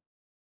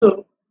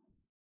 So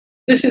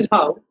this is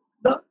how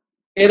the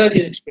error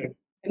is expressed.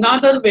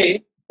 Another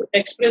way to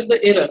express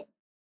the error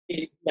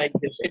is like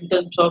this. In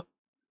terms of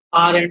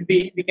R and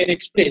B, we can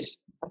express.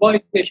 Above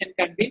equation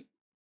can be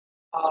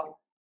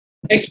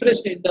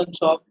expressed in terms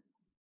of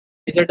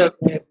result of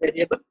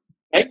variable,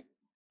 right?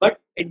 But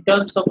in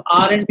terms of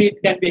R and B,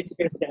 it can be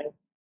expressed as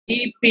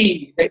EP,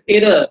 the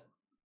error.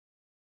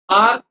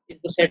 R is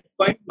the set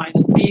point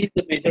minus B is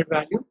the measured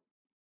value.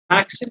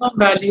 Maximum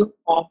value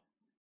of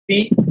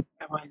B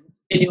minus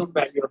minimum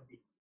value of B.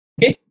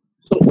 Okay,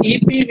 so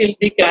EP will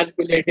be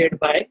calculated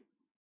by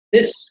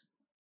this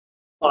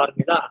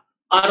formula: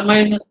 R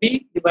minus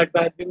B divided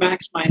by B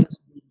max minus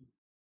B.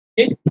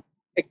 Okay,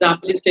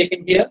 example is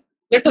taken here.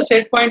 Let the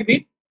set point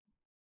be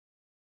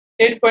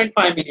 10.5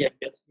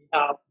 milliamperes. We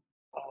have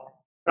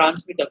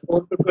transmitter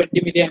 4 to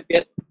 20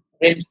 milliampere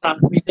range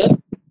transmitter.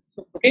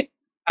 Okay,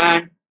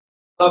 and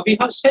we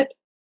have set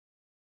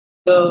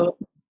the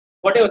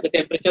whatever the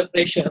temperature,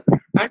 pressure,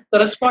 and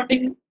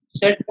corresponding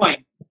set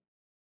point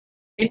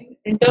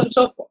in terms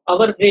of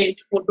our range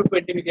 4 to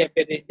 20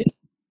 milliampere range is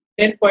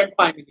 10.5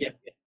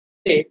 milliampere.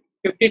 Say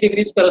 50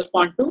 degrees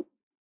correspond to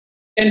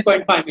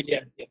 10.5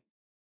 milliamperes,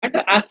 and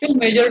the actual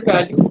measured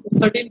value is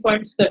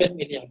 13.7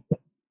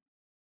 milliamperes.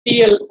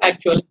 TL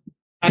actual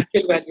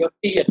value of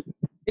TL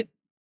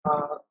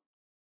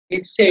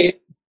is say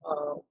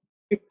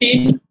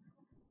 15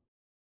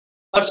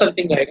 or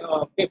something like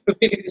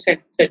 50 degrees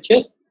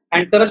Celsius,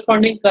 and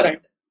corresponding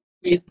current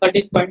is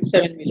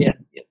 13.7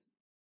 milliamperes.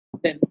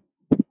 Then,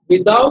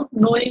 without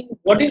knowing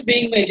what is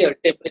being measured,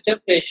 temperature,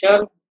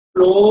 pressure,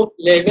 flow,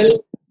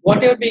 level,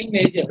 whatever being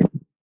measured,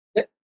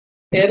 the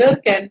error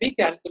can be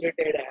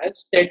calculated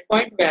as set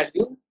point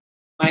value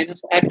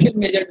minus actual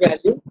measured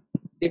value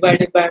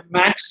divided by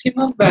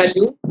maximum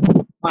value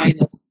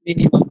minus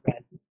minimum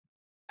value,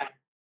 and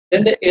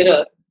then the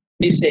error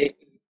we say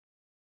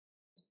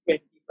is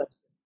 20%.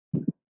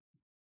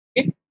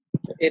 Okay,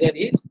 so error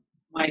is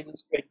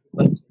minus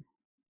 20%.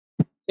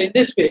 So in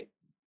this way,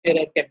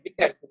 error can be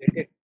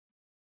calculated.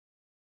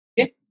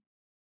 Okay,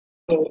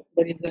 so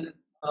there is a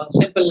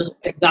simple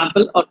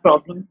example or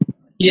problem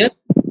here.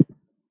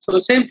 So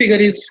the same figure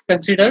is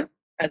considered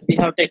as we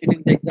have taken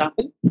in the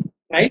example,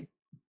 right?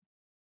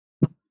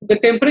 The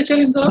temperature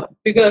in the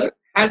figure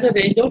has a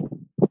range of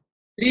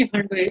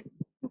 300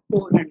 to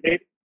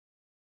 400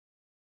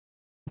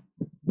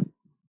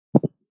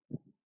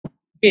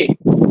 K.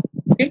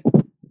 Okay,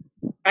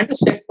 and the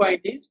set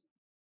point is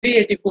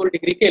 384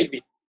 degree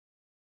Kelvin,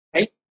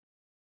 right?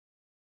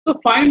 So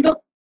find the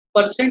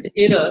percent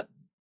error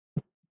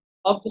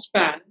of the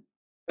span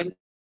when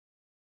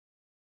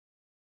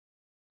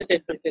the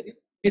temperature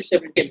is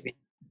 7 Kelvin,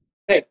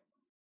 right?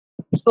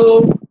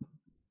 So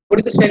what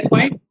is the set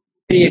point?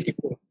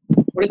 384.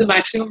 What is the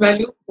maximum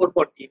value?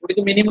 440. What is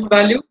the minimum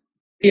value?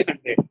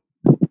 300.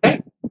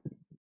 Right?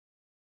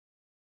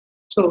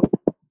 So,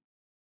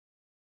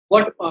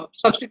 what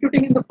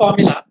substituting in the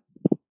formula,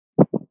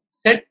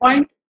 set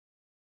point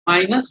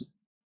minus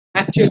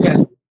actual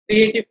value,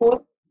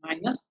 384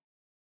 minus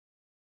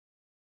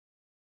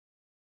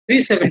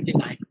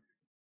 379,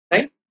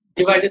 right?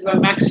 Divided by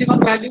maximum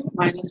value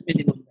minus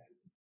minimum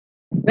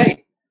value,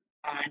 right?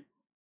 And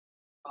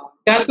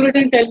calculate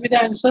and tell me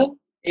the answer.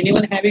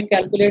 Anyone having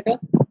calculator?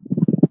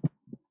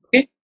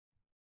 Okay.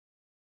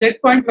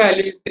 Set point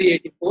value is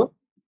 384.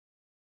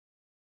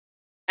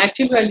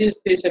 Actual value is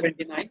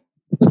 379.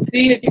 So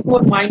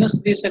 384 minus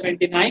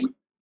 379,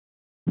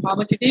 how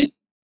much it is?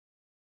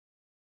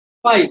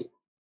 5,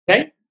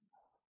 right?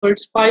 So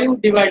it's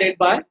 5 divided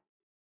by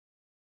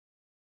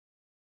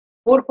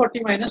 440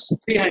 minus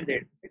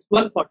 300. It's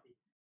 140.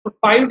 So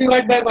 5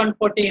 divided by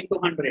 140 into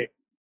 100.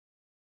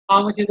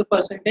 How much is the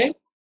percentage?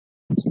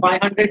 It's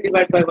 500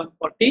 divided by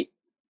 140.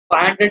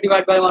 500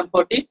 divided by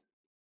 140.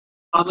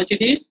 How much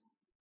it is?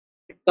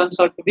 It comes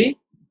out to be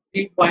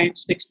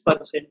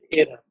 3.6%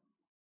 error.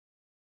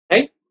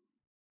 Right?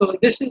 So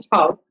this is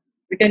how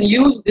we can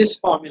use this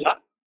formula,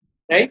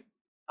 right?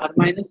 R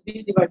minus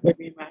B divided by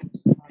B max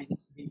minus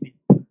minus V min.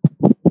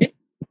 Okay,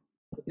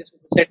 so this is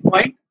the set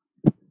point.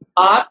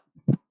 R,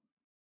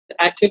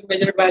 the actual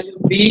measured value.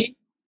 B,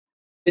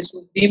 this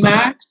is V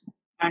max,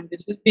 and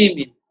this is V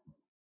min.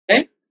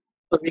 Right?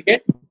 So we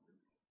get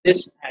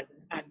this as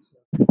an answer.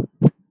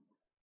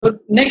 So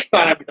next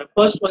parameter.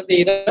 First was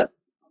the error.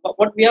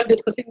 What we are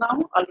discussing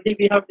now, already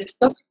we have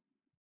discussed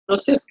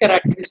process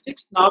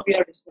characteristics. Now we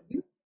are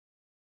discussing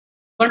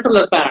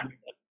controller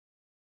parameters.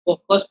 So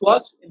first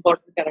was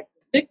important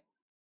characteristic,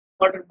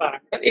 important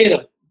parameter,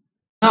 error.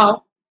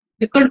 Now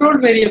the control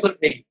variable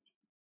range.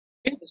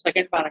 Okay, the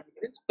second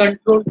parameter is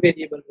control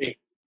variable range.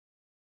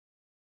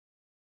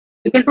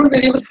 The control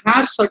variable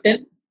has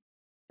certain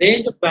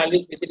range of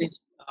values within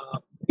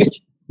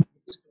which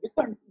is to be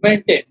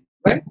maintained,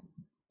 right?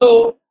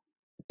 So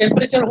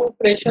temperature or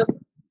pressure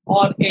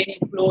or any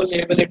flow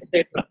level,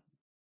 etc.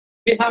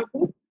 We have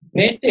to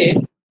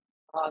maintain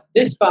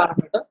this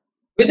parameter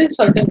within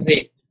certain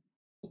range.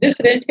 This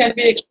range can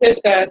be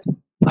expressed as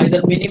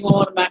either minimum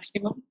or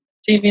maximum,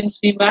 C min,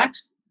 C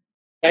max,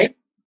 right?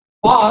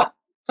 Or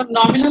some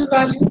nominal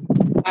value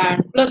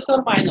and plus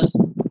or minus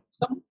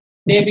some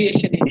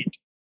deviation in it.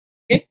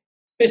 Okay,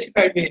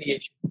 specified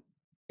variation.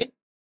 Okay,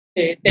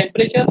 say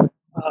temperature.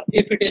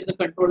 If it is the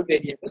control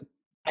variable,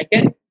 I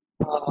can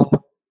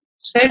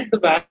set the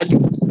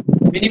values.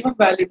 Minimum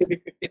value to be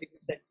 50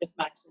 degrees Celsius,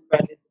 maximum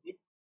value to be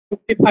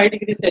 55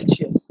 degrees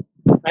Celsius,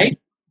 right?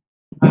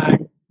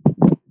 And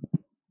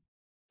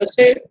let's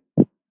say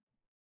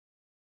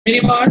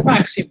minimum and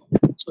maximum.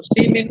 So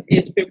C min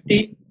is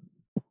 50,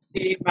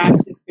 C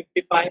max is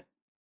 55,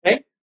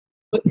 right?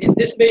 So in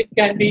this way, it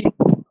can be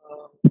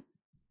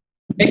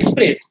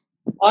expressed.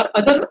 Or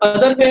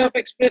other way of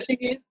expressing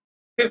is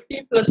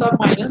 50 plus or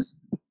minus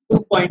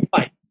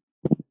 2.5.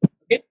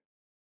 Okay,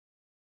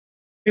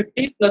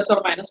 50 plus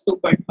or minus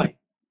 2.5.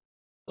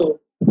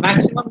 So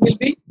maximum will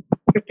be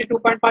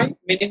 52.5,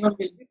 minimum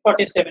will be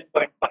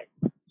 47.5.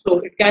 So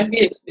it can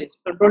be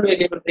expressed. Control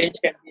variable range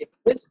can be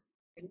expressed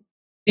in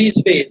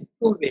these ways,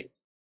 two ways.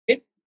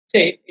 Okay,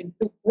 say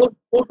into 4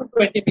 to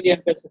 20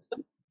 milliampere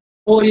system,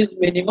 4 is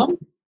minimum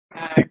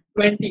and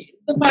 20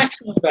 is the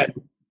maximum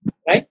value,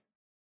 right?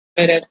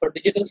 Whereas for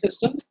digital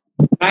systems,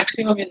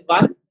 maximum is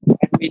 1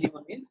 and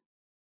minimum is,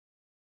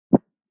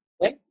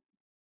 right?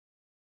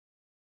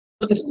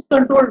 So this is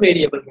control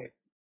variable range.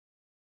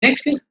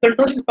 Next is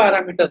controlling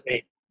parameter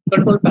range.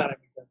 Control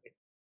parameter range.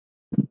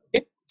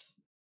 Okay,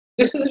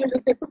 this is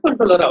related to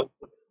controller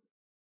output.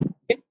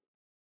 Okay,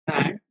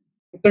 and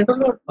the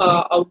controller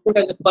output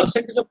as a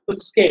percentage of full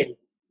scale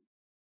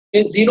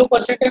is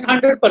 0% and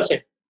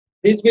 100%.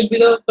 These will be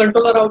the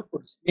controller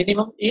outputs.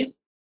 Minimum is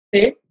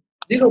say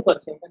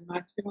 0% and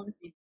maximum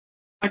is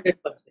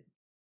 100%.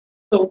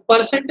 So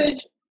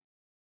percentage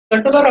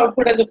controller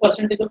output as a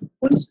percentage of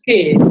full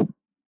scale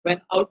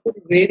when output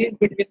varies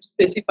between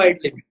specified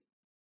limits.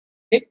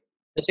 ठीक,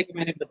 जैसे कि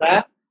मैंने बताया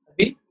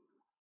अभी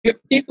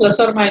 50 plus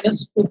or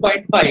minus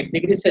 2.5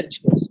 degrees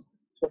Celsius.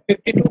 So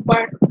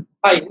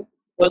 52.5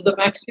 was the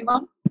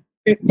maximum,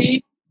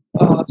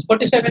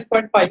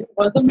 47.5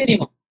 was the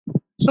minimum.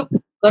 So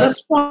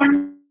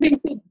corresponding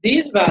to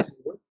these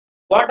values,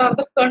 what are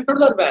the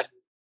controller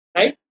values,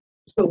 right?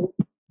 So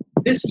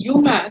this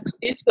U max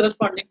is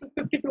corresponding to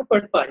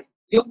 52.5,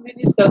 U min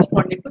is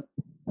corresponding to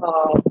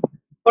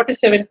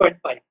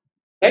 47.5,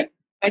 right?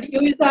 And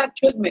U is the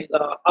actual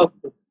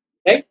output,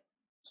 right?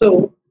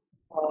 So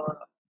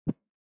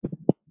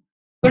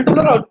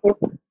controller output,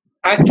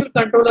 actual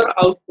controller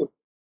output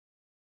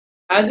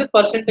as a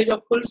percentage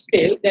of full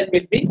scale, then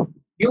will be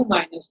U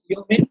minus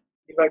U min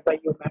divided by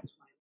U max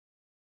minus.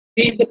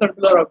 P is the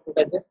controller output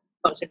as a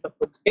percent of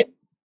full scale.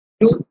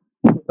 U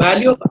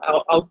value of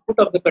output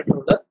of the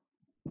controller.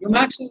 U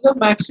max is the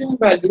maximum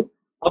value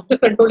of the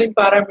controlling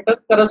parameter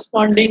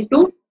corresponding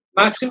to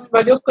maximum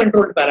value of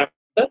controlled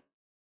parameter.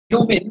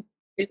 U min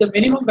is the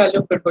minimum value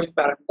of controlling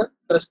parameter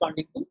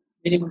corresponding to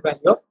minimum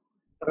value of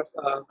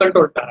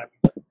controlled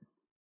parameter.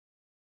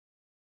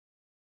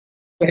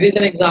 Here is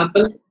an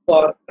example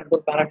for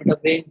control parameter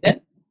range.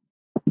 Then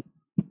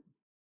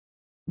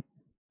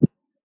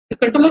the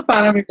controller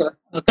parameter,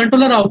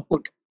 controller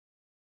output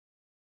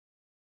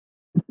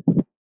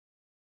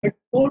at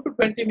 4 to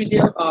 20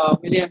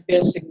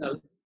 milliampere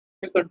signal,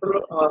 the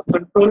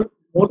control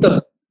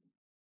motor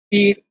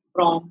speed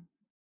from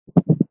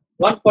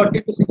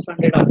 140 to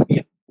 600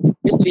 rpm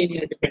with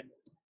linear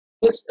dependence.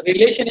 This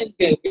relation is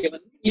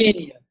given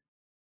linear.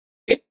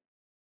 Okay.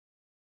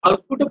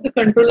 Output of the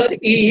controller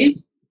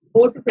is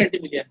 4 to 20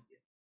 milliampere,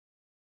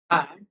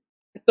 and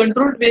the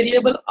controlled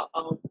variable,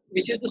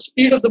 which is the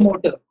speed of the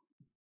motor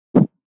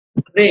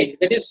range,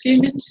 that is C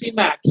min C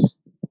max,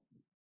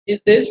 is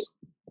this,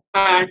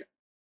 and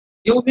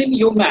U min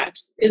U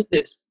max is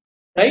this,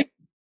 right?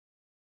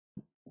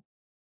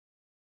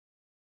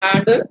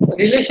 And the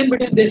relation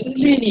between this is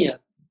linear.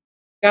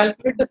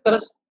 Calculate the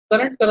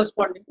current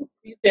corresponding to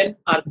 310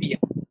 rpm.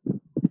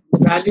 The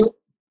value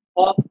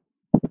of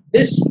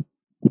this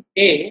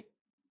A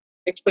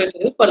expressed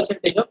as a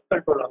percentage of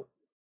control output.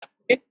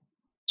 Okay,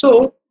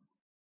 so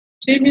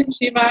C min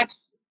C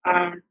max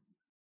and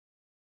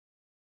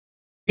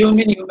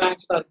Umin,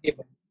 Umax are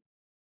given,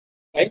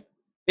 right?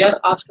 We are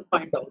asked to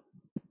find out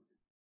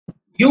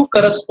U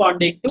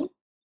corresponding to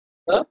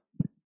the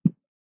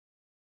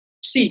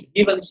C,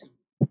 given C,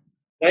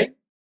 right?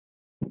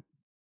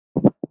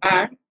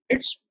 And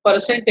its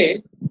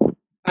percentage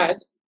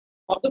as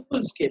of the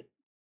full scale.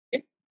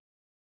 Okay.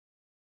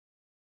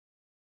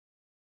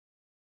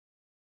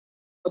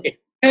 Okay.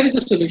 Here is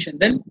the solution.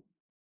 Then,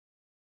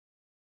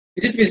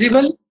 is it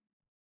visible?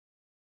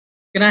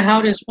 Can I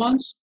have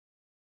response?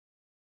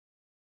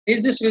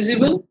 Is this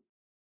visible?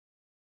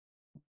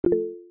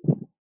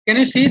 Can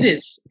you see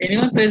this?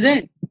 Anyone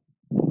present?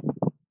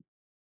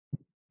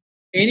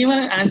 Anyone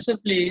answer,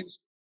 please?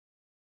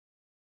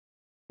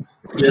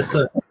 Yes,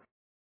 sir.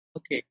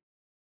 Okay.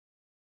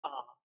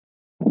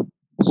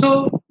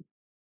 So,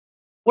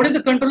 what is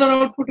the controller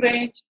output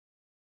range?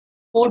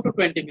 4 to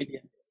 20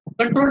 million.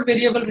 Control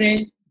variable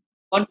range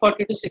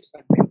 140 to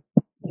 600.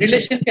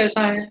 Relation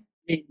कैसा है?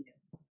 Linear.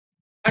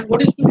 And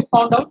what is to be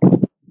found out?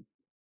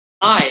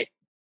 I,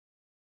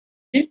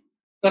 okay,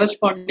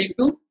 corresponding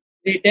to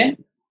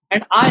 310,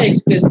 and I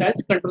expressed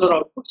as controller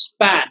output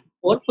span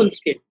or full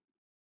scale,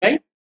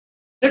 right?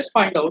 Let's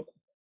find out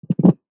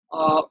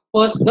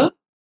first the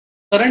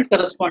current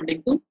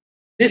corresponding to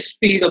this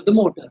speed of the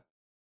motor.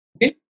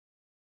 Okay,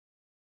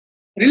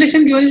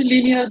 relation given is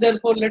linear,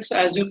 therefore let's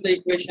assume the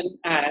equation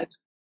as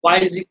y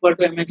is equal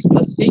to mx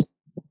plus c,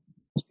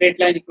 straight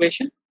line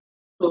equation.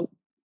 So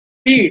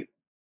speed,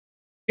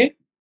 okay,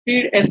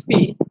 speed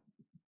sp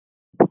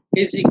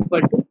is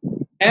equal to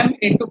m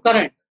into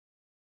current,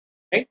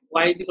 right?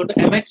 Y is equal to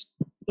mx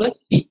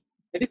plus c,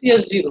 that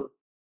is s0,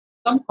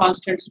 some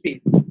constant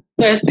speed.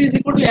 So sp is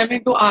equal to m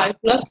into I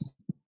plus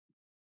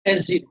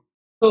s0.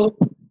 So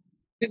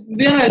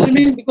we are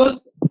assuming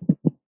because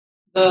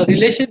the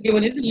relation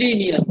given is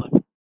linear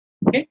one.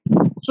 Okay,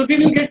 so we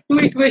will get two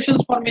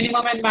equations for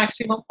minimum and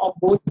maximum of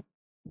both,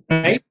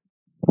 right?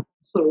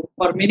 So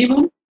for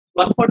minimum,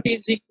 140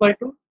 is equal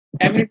to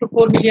m into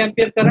 4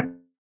 milliampere current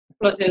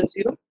plus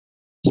S0.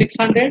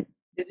 600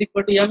 is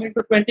equal to m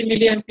into 20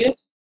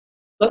 milliamperes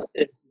plus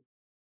S0.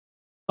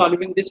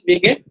 Solving this, we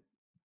get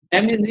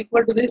m is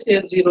equal to this,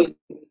 S0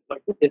 is equal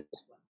to this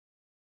one.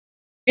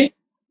 Okay.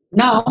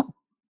 Now,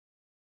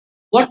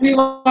 what we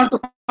want to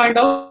find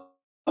out,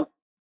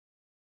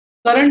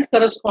 current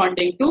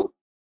corresponding to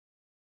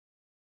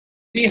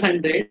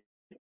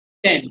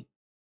 310.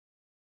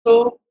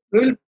 So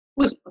we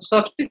will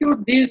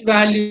substitute these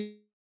values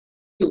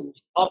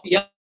of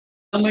m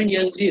and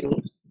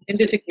S0 in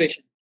this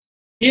equation.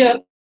 Here,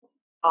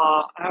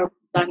 I have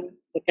done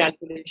the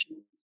calculation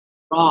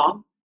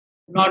wrong.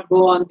 Do not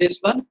go on this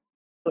one.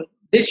 So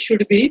this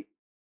should be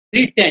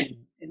 310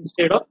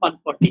 instead of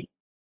 140.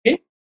 Okay,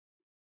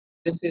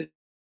 this is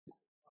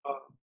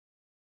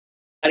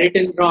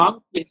written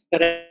wrong. Please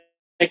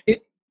correct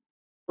it.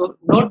 So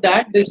note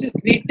that this is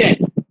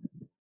 310.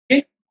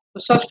 Okay, so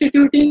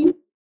substituting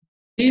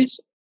these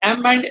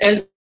m and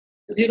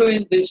s0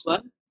 in this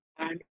one,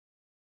 and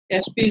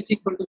sp is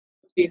equal to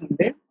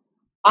 300,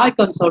 I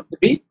comes out to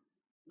be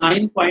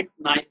 9.91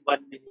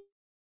 million.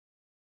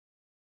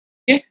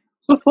 Okay,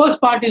 so first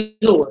part is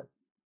over.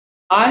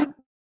 I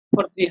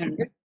for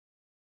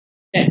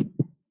 310,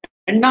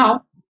 and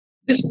now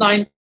this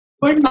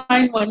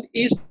 9.91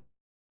 is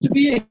to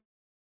be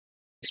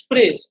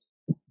expressed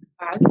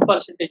as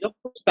percentage of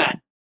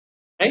span,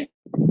 right?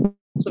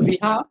 So we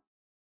have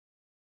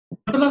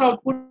controller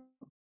output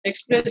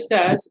expressed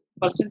as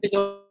percentage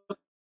of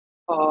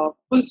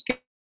full scale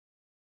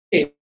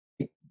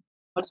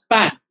or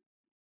span.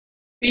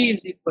 P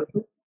is equal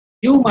to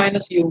U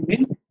minus U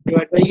min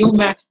divided by U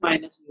max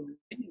minus U min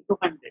into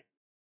 100.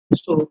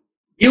 So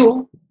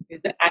U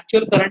is the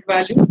actual current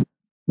value,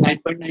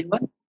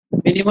 9.91.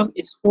 Minimum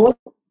is 4.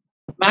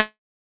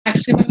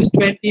 Maximum is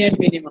 20 and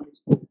minimum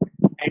is 4.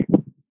 And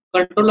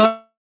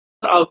controller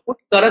output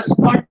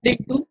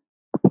corresponding to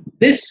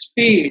this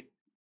speed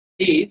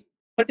is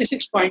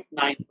 36.9%.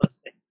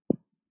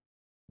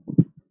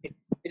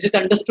 Is it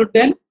understood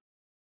then?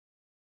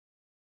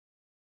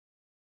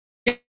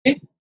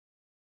 Okay.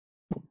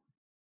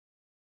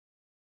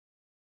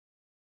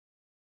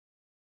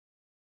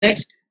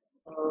 Next,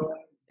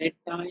 dead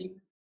time,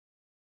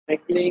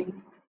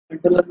 cycling,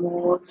 controller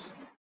modes,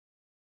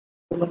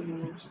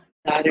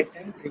 direct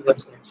and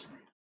reverse selection.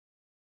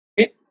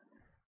 Okay.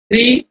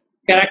 Three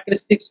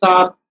characteristics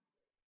are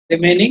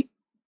remaining,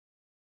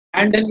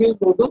 and then we'll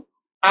go to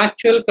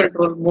actual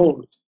control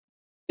modes.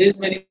 These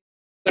many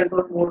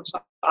control modes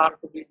are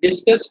to be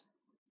discussed: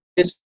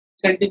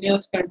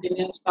 discontinuous,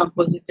 continuous,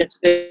 composite,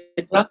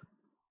 etc.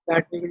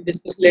 That we will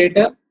discuss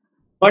later.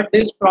 But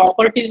these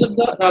properties of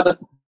the rather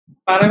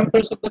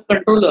parameters of the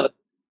controller,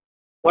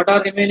 what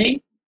are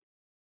remaining?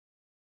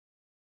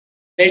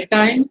 Dead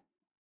time,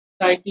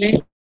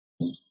 cycling,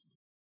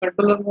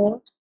 controller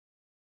modes,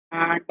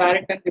 and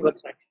direct and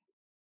reverse action.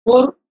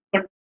 4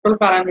 control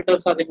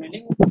parameters are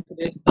remaining.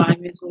 Today's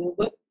time is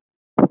over.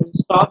 We'll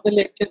stop the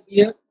lecture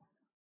here.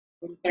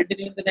 We'll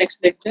continue in the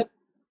next lecture.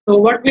 So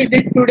what we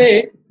did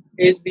today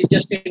is we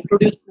just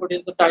introduced what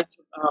is the types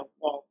of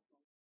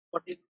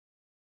what is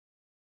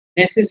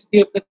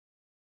necessity of the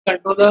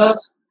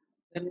controllers,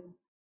 then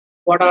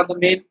what are the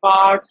main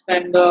parts,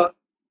 and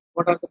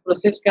what are the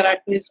process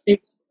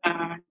characteristics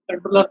and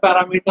controller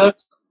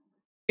parameters.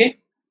 Okay,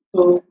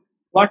 so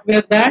what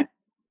were that?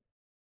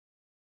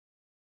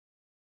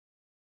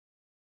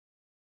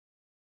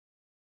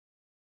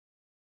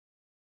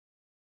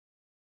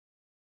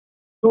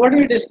 So what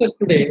we discussed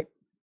today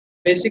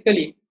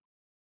basically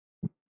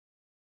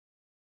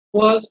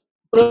was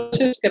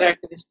process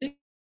characteristics,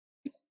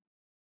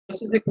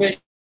 process equation,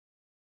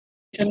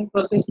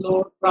 process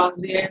load,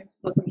 transients,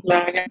 process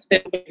lag, and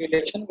step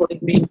regulation. What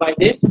is mean by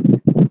this?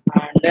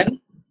 And then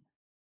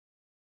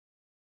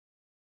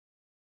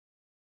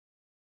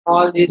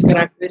all these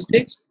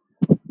characteristics,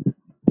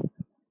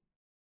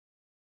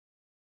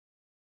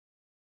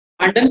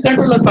 and then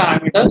controller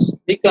parameters.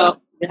 We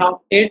have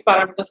 8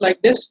 parameters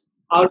like this.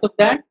 Out of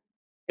that,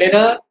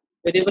 error,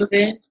 variable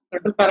range,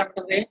 control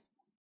parameter range.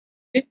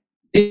 Okay.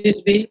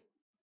 These we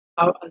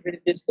have already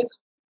discussed.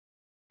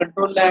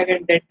 Control lag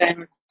and dead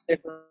time,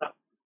 etc.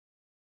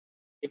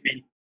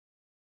 Remain.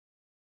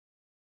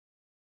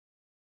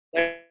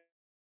 That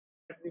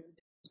we will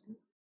discuss in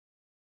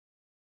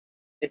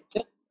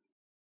lecture.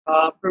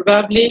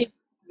 Probably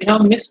we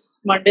have missed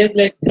Monday's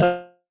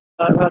lecture,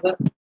 rather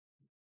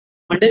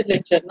Monday's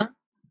lecture, na?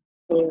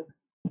 So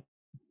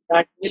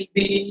that will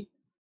be.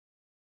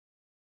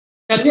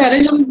 Shall we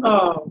arrange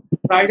on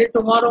Friday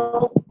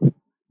tomorrow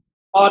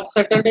or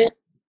Saturday?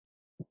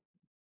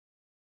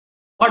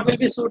 What will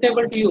be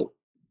suitable to you?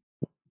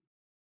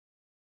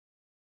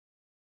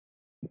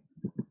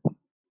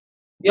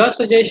 Your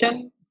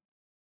suggestion.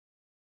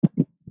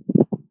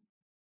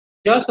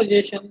 Your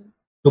suggestion.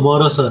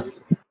 Tomorrow, sir.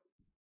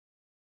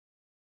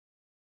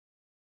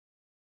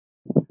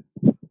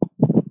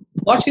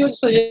 What's your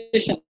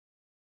suggestion?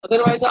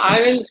 Otherwise,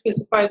 I will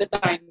specify the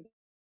time.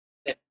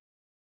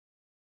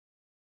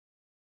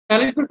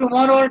 Shall it be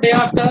tomorrow or day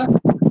after?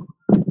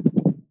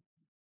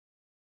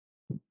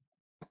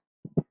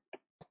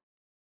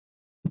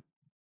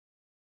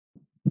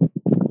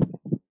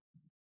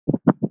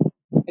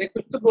 अरे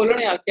कुछ तो बोलो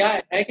ना यार, क्या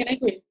है कि नहीं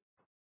कोई?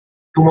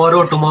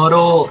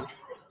 Tomorrow,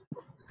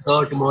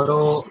 sir,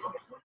 tomorrow.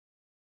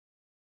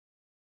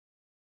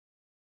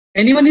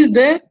 Anyone is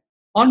there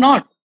or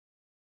not?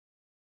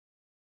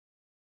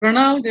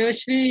 Pranav,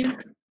 Devashri,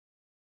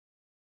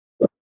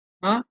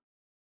 huh?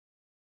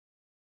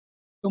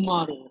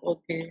 Tomorrow,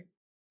 okay.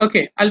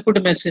 Okay, I'll put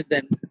a message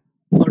then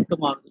for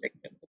tomorrow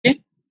lecture.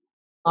 Okay.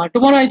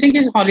 Tomorrow I think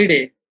is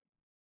holiday.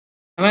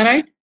 Am I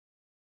right?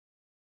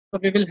 So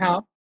we will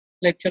have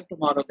lecture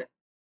tomorrow then.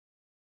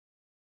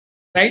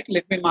 Right?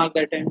 Let me mark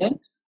the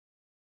attendance.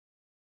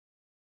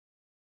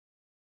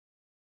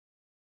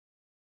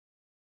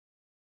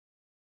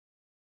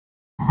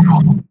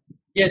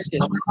 Yes,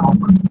 yes.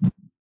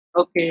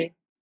 Okay.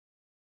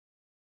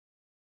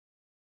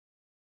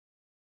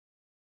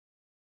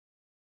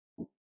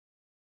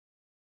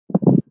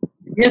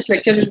 Yes,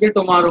 lecture will be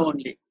tomorrow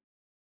only.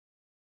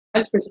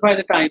 I'll specify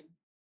the time.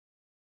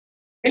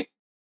 Okay.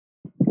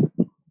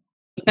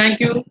 So thank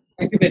you.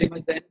 Thank you very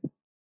much then.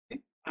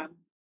 Okay. I'm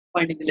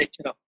finding the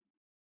lecture out.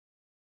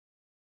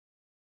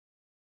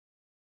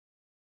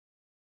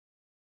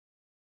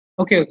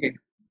 Okay, okay.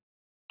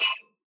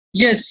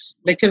 Yes,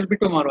 lecture will be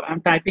tomorrow.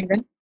 I'm typing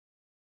then.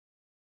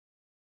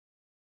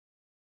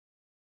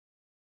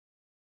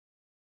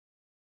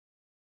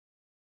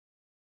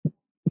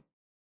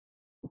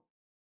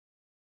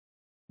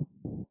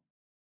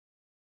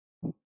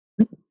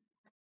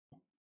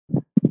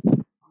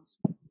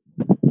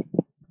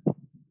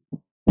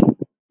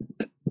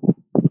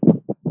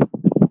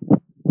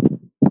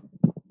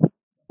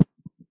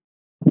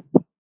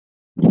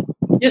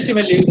 Yes, you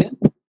may leave then.